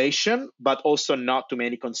regulation, but also not too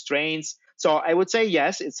many constraints. So I would say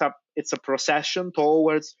yes, it's a procession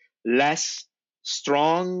towards less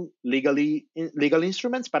strong legal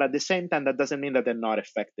instruments, but at the same time, that doesn't mean that they're not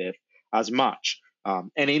effective as much.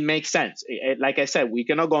 And it makes sense. Like I said, we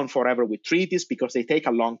cannot go on forever with treaties because they take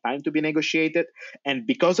a long time to be negotiated. And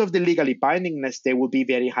because of the legally bindingness, they will be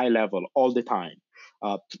very high level all the time.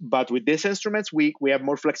 But with these instruments, we have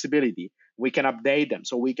more flexibility. We can update them.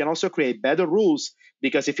 So we can also create better rules,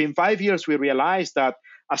 because if in 5 years we realize that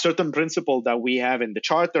a certain principle that we have in the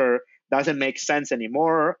charter doesn't make sense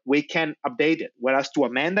anymore, we can update it. Whereas to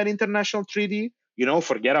amend an international treaty,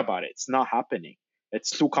 forget about it. It's not happening.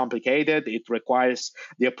 It's too complicated. It requires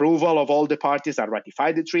the approval of all the parties that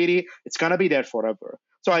ratified the treaty. It's going to be there forever.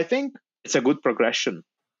 So I think it's a good progression.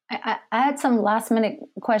 I had some last minute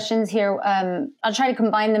questions here. I'll try to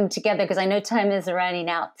combine them together because I know time is running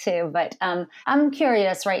out too. But I'm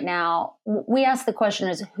curious right now. We ask the question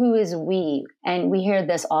is, who is we? And we hear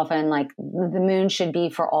this often, like the moon should be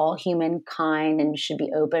for all humankind and should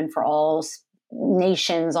be open for all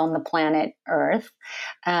nations on the planet Earth,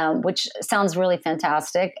 which sounds really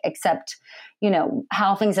fantastic, except,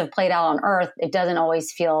 how things have played out on Earth, it doesn't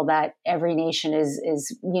always feel that every nation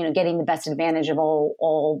is getting the best advantage of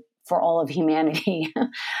all for all of humanity.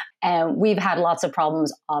 And we've had lots of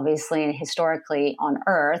problems, obviously, and historically on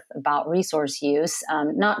Earth about resource use,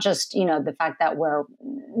 not just, the fact that we're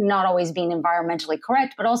not always being environmentally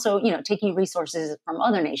correct, but also, taking resources from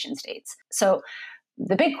other nation states. So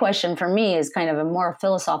the big question for me is kind of a more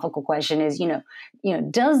philosophical question is,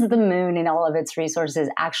 does the moon and all of its resources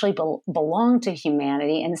actually belong to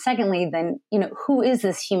humanity? And secondly, then, who is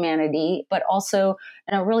this humanity? But also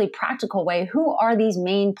in a really practical way, who are these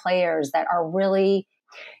main players that are really,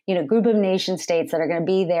 group of nation states that are going to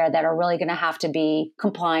be there that are really going to have to be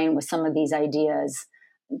complying with some of these ideas?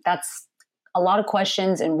 That's a lot of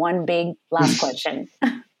questions in one big last question.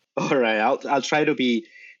 All right. I'll try to be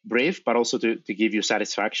brief, but also to give you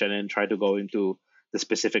satisfaction and try to go into the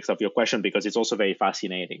specifics of your question, because it's also very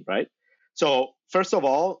fascinating, right? So first of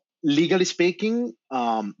all, legally speaking,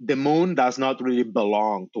 the moon does not really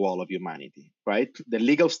belong to all of humanity, right? The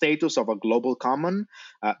legal status of a global common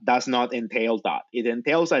does not entail that. It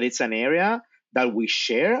entails that it's an area that we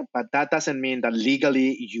share, but that doesn't mean that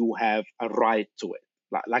legally you have a right to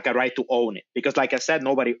it, like a right to own it. Because like I said,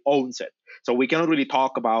 nobody owns it. So we cannot really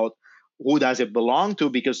talk about who does it belong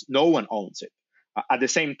to, because no one owns it. At the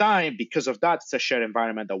same time, because of that, it's a shared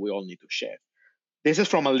environment that we all need to share. This is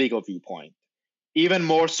from a legal viewpoint. Even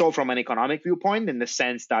more so from an economic viewpoint, in the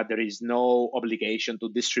sense that there is no obligation to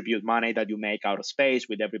distribute money that you make out of space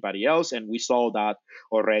with everybody else, and we saw that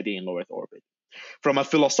already in low Earth orbit. From a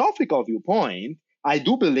philosophical viewpoint, I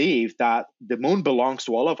do believe that the moon belongs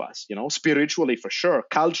to all of us, spiritually for sure,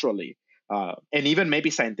 culturally, and even maybe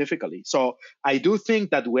scientifically. So I do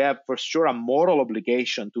think that we have for sure a moral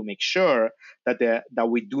obligation to make sure that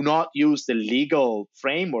we do not use the legal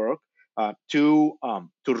framework to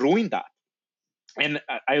ruin that. And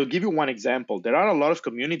I'll give you one example. There are a lot of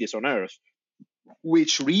communities on Earth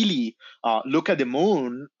which really look at the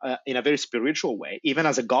moon in a very spiritual way, even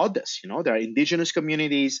as a goddess. There are indigenous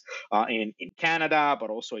communities in Canada, but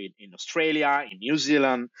also in Australia, in New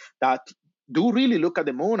Zealand, that do really look at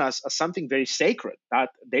the moon as something very sacred, that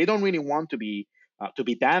they don't really want to be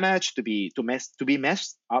damaged, to be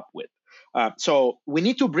messed up with. So we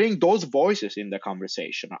need to bring those voices in the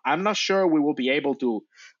conversation. I'm not sure we will be able to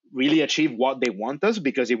really achieve what they want us,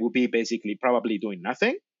 because it will be basically probably doing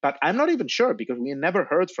nothing. But I'm not even sure, because we never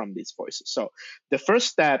heard from these voices. So the first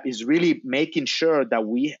step is really making sure that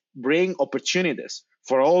we bring opportunities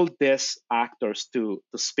for all these actors to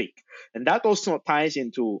speak. And that also ties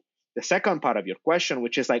into the second part of your question,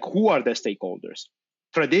 which is like, who are the stakeholders?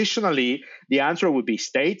 Traditionally, the answer would be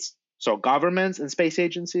states, so governments and space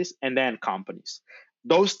agencies, and then companies.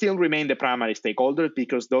 those still remain the primary stakeholders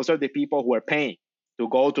because those are the people who are paying to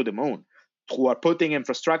go to the moon, who are putting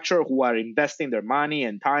infrastructure, who are investing their money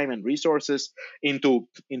and time and resources into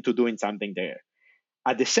doing something there.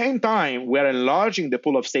 At the same time, we're enlarging the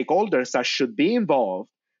pool of stakeholders that should be involved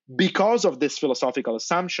because of this philosophical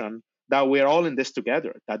assumption that we're all in this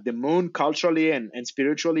together, that the moon culturally and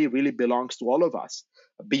spiritually really belongs to all of us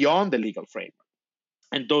beyond the legal framework.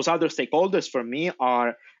 And those other stakeholders for me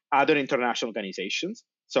are other international organizations.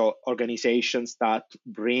 So organizations that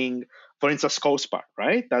bring, for instance, COSPAR,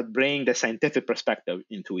 right? That bring the scientific perspective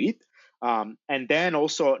into it. And then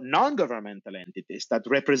also non-governmental entities that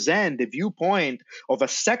represent the viewpoint of a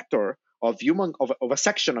sector of a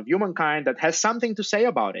section of humankind that has something to say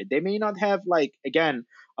about it. They may not have, like, again,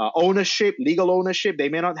 ownership, legal ownership. They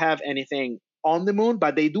may not have anything on the moon,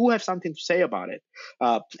 but they do have something to say about it.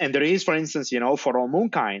 And there is, for instance, For All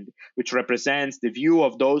Moonkind, which represents the view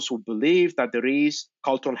of those who believe that there is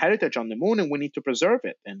cultural heritage on the moon and we need to preserve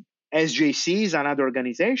it. And SJC is another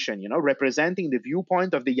organization, representing the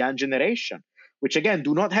viewpoint of the young generation, which again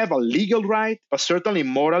do not have a legal right, but certainly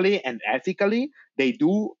morally and ethically,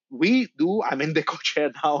 we do. I'm in the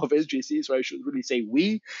co-chair now of SJC, so I should really say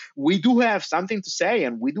we do have something to say,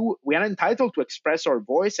 and we are entitled to express our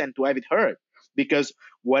voice and to have it heard. Because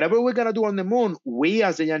whatever we're going to do on the moon, we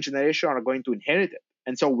as the young generation are going to inherit it.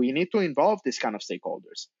 And so we need to involve these kind of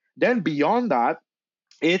stakeholders. Then beyond that,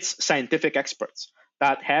 it's scientific experts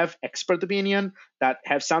that have expert opinion, that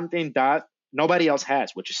have something that nobody else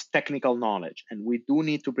has, which is technical knowledge. And we do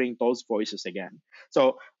need to bring those voices again.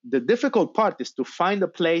 So the difficult part is to find a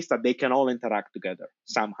place that they can all interact together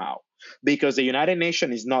somehow, because the United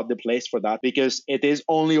Nations is not the place for that, because it is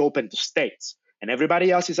only open to states. And everybody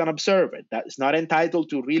else is an observer that is not entitled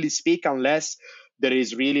to really speak unless there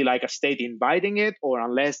is really like a state inviting it, or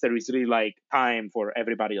unless there is really like time for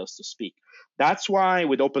everybody else to speak. That's why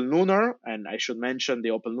with Open Lunar, and I should mention the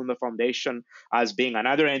Open Lunar Foundation as being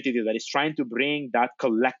another entity that is trying to bring that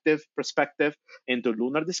collective perspective into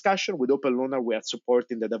lunar discussion. With Open Lunar, we are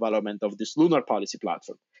supporting the development of this lunar policy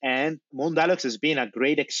platform. And Moon Dialogues has been a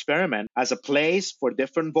great experiment as a place for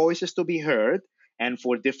different voices to be heard, and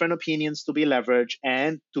for different opinions to be leveraged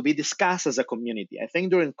and to be discussed as a community. I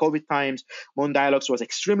think during COVID times, Moon Dialogues was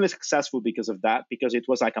extremely successful because of that, because it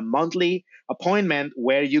was like a monthly appointment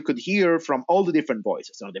where you could hear from all the different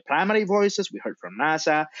voices. The primary voices, we heard from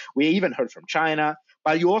NASA, we even heard from China,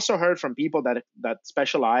 but you also heard from people that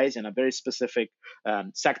specialize in a very specific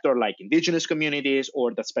sector, like indigenous communities,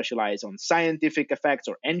 or that specialize on scientific effects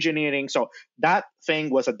or engineering. So that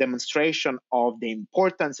thing was a demonstration of the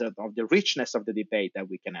importance of the richness of the debate that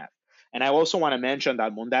we can have. And I also want to mention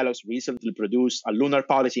that Moon Dialogues recently produced a lunar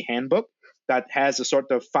policy handbook that has a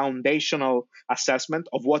sort of foundational assessment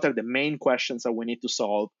of what are the main questions that we need to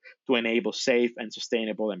solve to enable safe and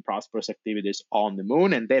sustainable and prosperous activities on the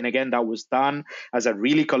moon. And then again, that was done as a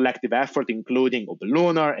really collective effort, including Open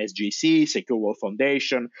Lunar, SGC, Secure World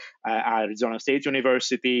Foundation, Arizona State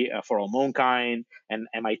University, For All Moonkind, and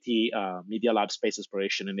MIT Media Lab Space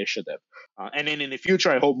Exploration Initiative. And then in the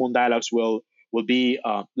future, I hope Moon Dialogues will be,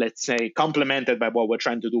 let's say, complemented by what we're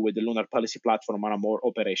trying to do with the Lunar Policy Platform on a more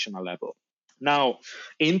operational level. Now,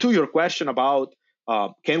 into your question about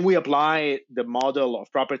can we apply the model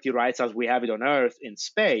of property rights as we have it on Earth in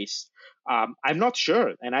space? I'm not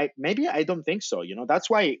sure, and I don't think so.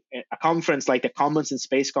 That's why a conference like the Commons in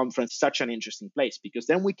Space conference is such an interesting place, because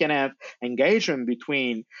then we can have engagement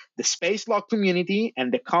between the space law community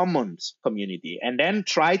and the Commons community, and then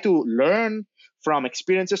try to learn from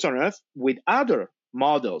experiences on Earth with other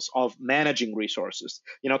models of managing resources.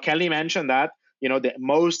 Kelly mentioned that the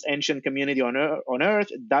most ancient community on Earth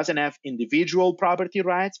doesn't have individual property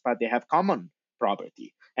rights, but they have common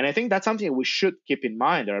property. And I think that's something we should keep in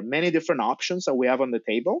mind. There are many different options that we have on the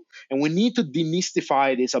table, and we need to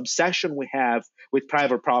demystify this obsession we have with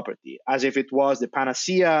private property as if it was the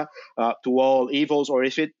panacea to all evils, or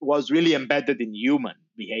if it was really embedded in human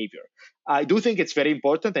behavior. I do think it's very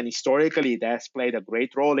important, and historically it has played a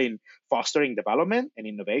great role in fostering development and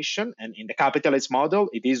innovation. And in the capitalist model,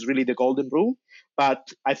 it is really the golden rule. But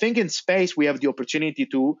I think in space, we have the opportunity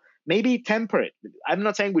to maybe temper it. I'm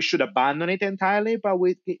not saying we should abandon it entirely, but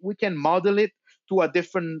we can model it to a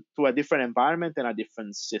different environment and a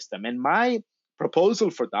different system. And my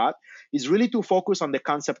proposal for that is really to focus on the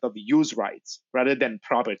concept of use rights rather than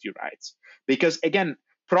property rights. Because again,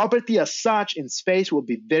 property as such in space will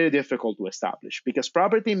be very difficult to establish, because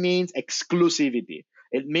property means exclusivity.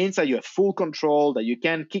 It means that you have full control, that you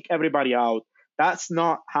can kick everybody out. That's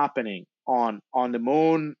not happening on the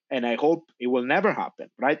moon, and I hope it will never happen,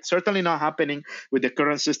 right? Certainly not happening with the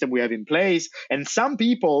current system we have in place. And some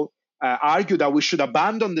people argue that we should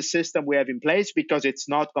abandon the system we have in place because it's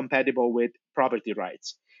not compatible with property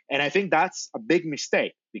rights. And I think that's a big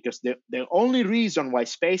mistake, because the only reason why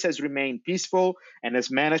space has remained peaceful and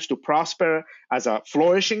has managed to prosper as a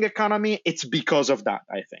flourishing economy, it's because of that,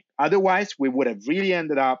 I think. Otherwise, we would have really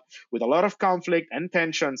ended up with a lot of conflict and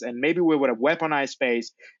tensions, and maybe we would have weaponized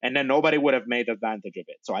space, and then nobody would have made advantage of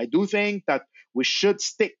it. So I do think that we should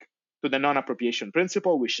stick to the non-appropriation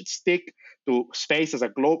principle. We should stick to space as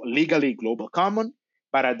a legally global common,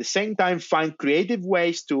 but at the same time find creative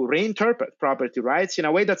ways to reinterpret property rights in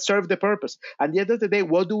a way that serve the purpose. At the end of the day,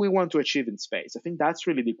 what do we want to achieve in space? I think that's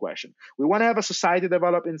really the question. We want to have a society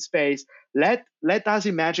develop in space. Let us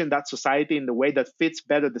imagine that society in the way that fits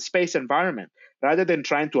better the space environment, rather than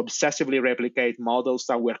trying to obsessively replicate models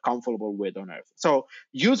that we're comfortable with on Earth. So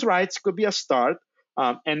use rights could be a start.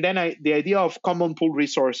 And then the idea of common pool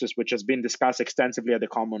resources, which has been discussed extensively at the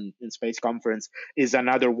Common in Space conference, is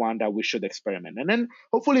another one that we should experiment. And then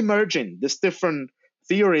hopefully merging these different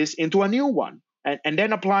theories into a new one, and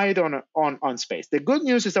then apply it on space. The good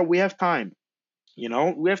news is that we have time.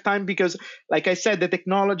 We have time because, like I said, the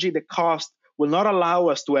technology, the cost will not allow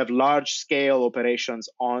us to have large-scale operations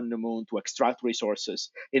on the moon to extract resources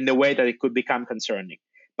in the way that it could become concerning.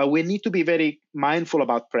 But we need to be very mindful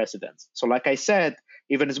about precedents. So like I said,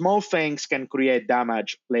 even small things can create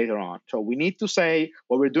damage later on. So we need to say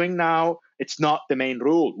what we're doing now, it's not the main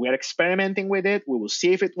rule. We're experimenting with it. We will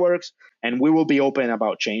see if it works, and we will be open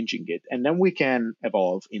about changing it. And then we can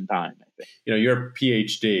evolve in time, I think. Your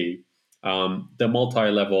PhD, the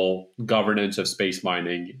multi-level governance of space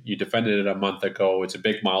mining, you defended it a month ago. It's a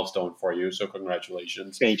big milestone for you. So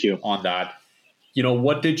congratulations. Thank you on that.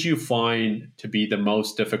 What did you find to be the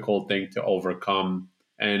most difficult thing to overcome,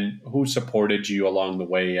 and who supported you along the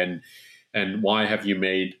way, and why have you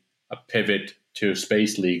made a pivot to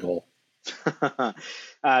space legal?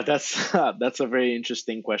 That's a very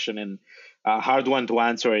interesting question, and a hard one to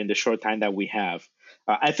answer in the short time that we have.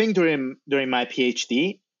 I think during my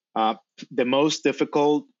PhD, the most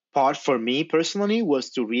difficult part for me personally was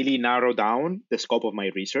to really narrow down the scope of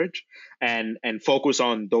my research and focus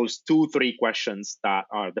on those 2-3 questions that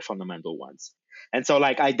are the fundamental ones. And so,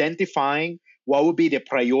 like, identifying what would be the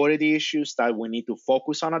priority issues that we need to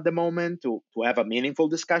focus on at the moment to have a meaningful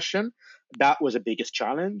discussion, that was the biggest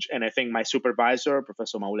challenge. And I think my supervisor,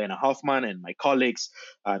 Professor Maulena Hoffman, and my colleagues,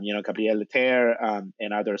 Gabriel Leterre,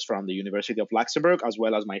 and others from the University of Luxembourg, as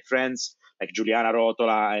well as my friends like Juliana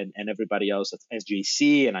Rotola and everybody else at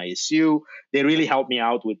SJC and ISU, they really helped me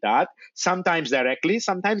out with that, sometimes directly,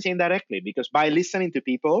 sometimes indirectly, because by listening to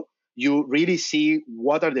people, you really see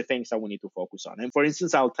what are the things that we need to focus on. And for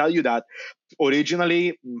instance, I'll tell you that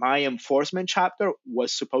originally my enforcement chapter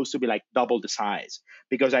was supposed to be like double the size,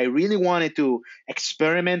 because I really wanted to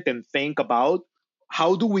experiment and think about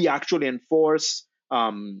how do we actually enforce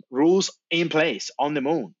rules in place on the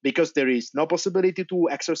moon, because there is no possibility to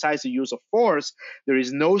exercise the use of force. There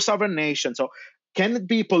is no sovereign nation. So can it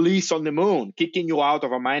be police on the moon kicking you out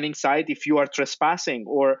of a mining site if you are trespassing,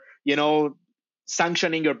 or,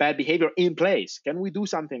 sanctioning your bad behavior in place? Can we do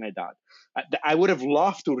something like that? I would have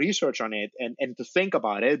loved to research on it and to think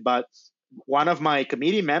about it, but one of my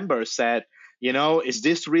committee members said, is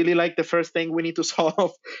this really like the first thing we need to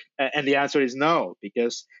solve? And the answer is no,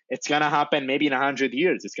 because it's going to happen maybe in 100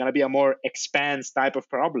 years. It's going to be a more expanse type of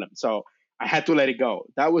problem. So I had to let it go.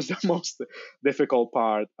 That was the most difficult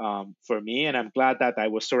part for me. And I'm glad that I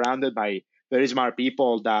was surrounded by very smart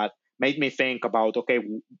people that made me think about, okay,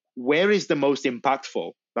 where is the most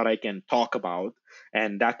impactful that I can talk about?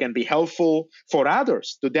 And that can be helpful for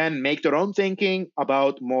others to then make their own thinking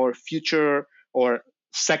about more future or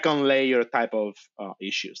second layer type of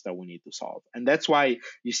issues that we need to solve. And that's why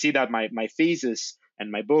you see that my thesis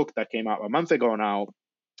and my book that came out a month ago now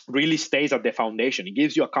really stays at the foundation. It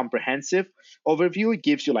gives you a comprehensive overview. It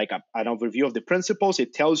gives you like an overview of the principles.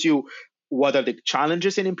 It tells you what are the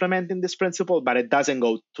challenges in implementing this principle, but it doesn't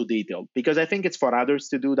go too detailed, because I think it's for others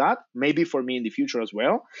to do that, maybe for me in the future as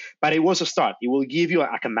well. But it was a start. It will give you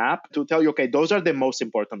like a map to tell you, okay, those are the most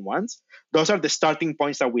important ones. Those are the starting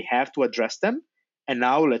points that we have to address them. And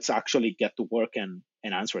now let's actually get to work and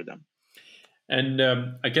answer them. And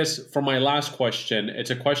I guess for my last question,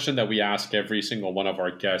 it's a question that we ask every single one of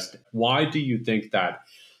our guests. Why do you think that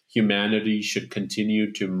humanity should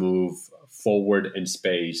continue to move forward in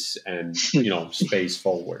space and, space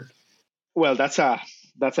forward? Well, that's a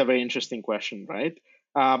very interesting question, right?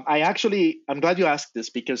 I'm glad you asked this,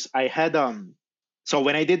 because I had, so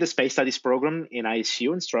when I did the space studies program in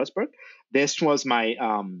ISU in Strasbourg, this was my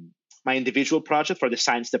individual project for the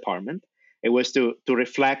science department. It was to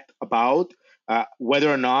reflect about whether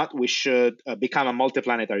or not we should become a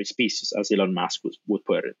multiplanetary species, as Elon Musk would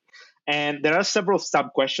put it. And there are several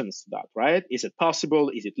sub-questions to that, right? Is it possible?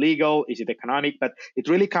 Is it legal? Is it economic? But it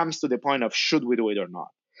really comes to the point of should we do it or not?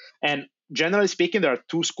 And generally speaking, there are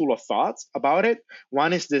two schools of thoughts about it.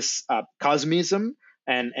 One is this cosmism,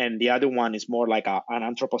 and the other one is more like an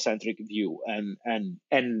anthropocentric view.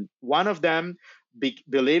 And one of them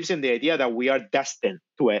believes in the idea that we are destined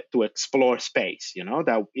to explore space,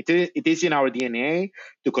 that it is in our DNA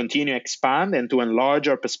to continue expand and to enlarge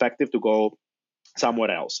our perspective to go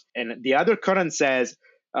somewhere else. And the other current says,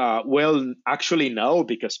 well, actually, no,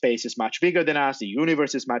 because space is much bigger than us. The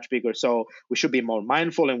universe is much bigger. So we should be more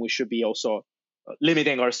mindful, and we should be also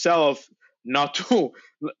limiting ourselves not to,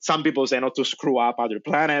 some people say, not to screw up other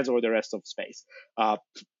planets or the rest of space. I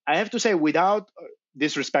have to say, without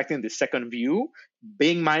disrespecting the second view,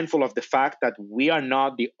 being mindful of the fact that we are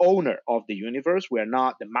not the owner of the universe, we are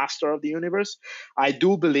not the master of the universe, I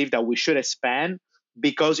do believe that we should expand,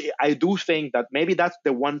 because I do think that maybe that's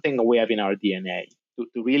the one thing that we have in our DNA,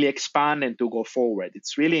 to really expand and to go forward.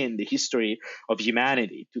 It's really in the history of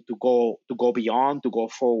humanity to go beyond, to go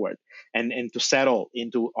forward, and to settle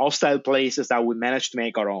into hostile places that we manage to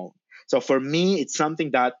make our own. So for me, it's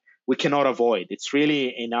something that we cannot avoid. It's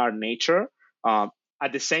really in our nature.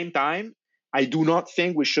 At the same time, I do not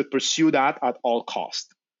think we should pursue that at all costs.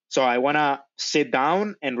 So I want to sit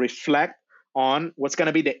down and reflect on what's going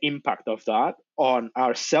to be the impact of that on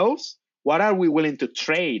ourselves. What are we willing to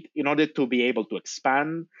trade in order to be able to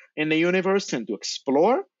expand in the universe and to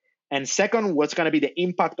explore? And second, what's going to be the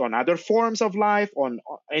impact on other forms of life,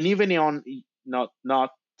 and even on not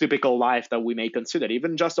typical life that we may consider,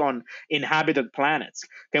 even just on inhabited planets?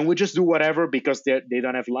 Can we just do whatever because they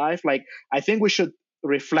don't have life? Like, I think we should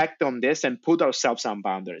reflect on this and put ourselves on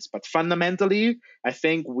boundaries. But fundamentally, I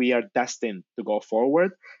think we are destined to go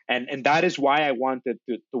forward. And that is why I wanted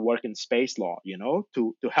to work in space law,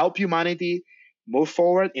 to help humanity move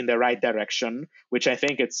forward in the right direction, which I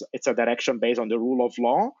think it's a direction based on the rule of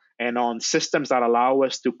law and on systems that allow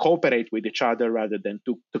us to cooperate with each other rather than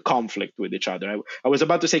to conflict with each other. I was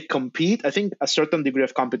about to say compete. I think a certain degree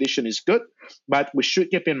of competition is good, but we should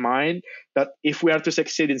keep in mind that if we are to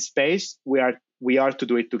succeed in space, we are to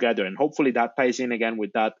do it together. And hopefully that ties in again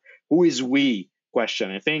with that who is we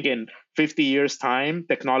question. I think in 50 years' time,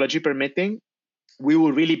 technology permitting, we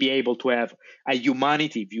will really be able to have a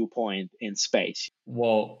humanity viewpoint in space.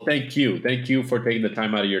 Well, thank you. Thank you for taking the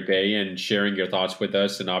time out of your day and sharing your thoughts with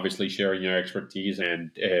us, and obviously sharing your expertise.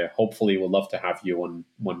 And hopefully we'll love to have you on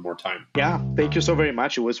one more time. Yeah, thank you so very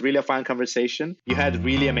much. It was really a fun conversation. You had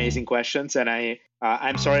really amazing questions, and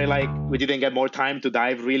I'm sorry, we didn't get more time to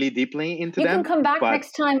dive really deeply into them. You can come back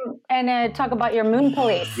next time and talk about your moon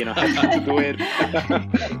police. How to do it.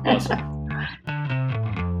 Awesome.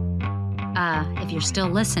 If you're still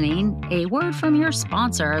listening, a word from your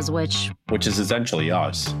sponsors, which is essentially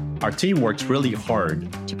us. Our team works really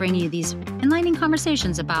hard to bring you these enlightening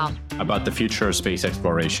conversations about the future of space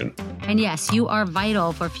exploration. And yes, you are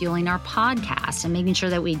vital for fueling our podcast and making sure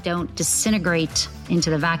that we don't disintegrate into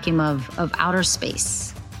the vacuum of outer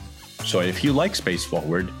space. So if you like Space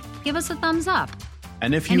Forward, give us a thumbs up.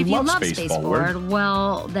 And if you love Space Forward,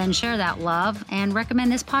 well, then share that love and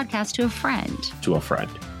recommend this podcast to a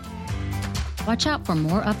friend. Watch out for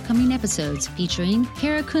more upcoming episodes featuring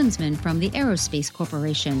Kara Kunzman from the Aerospace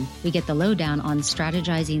Corporation. We get the lowdown on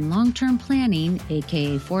strategizing long-term planning,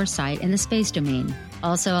 aka foresight, in the space domain.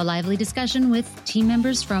 Also, a lively discussion with team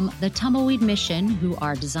members from the Tumbleweed mission who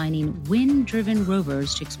are designing wind-driven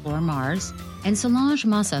rovers to explore Mars, and Solange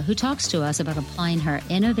Massa, who talks to us about applying her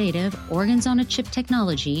innovative organs-on-a-chip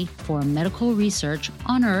technology for medical research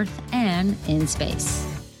on Earth and in space.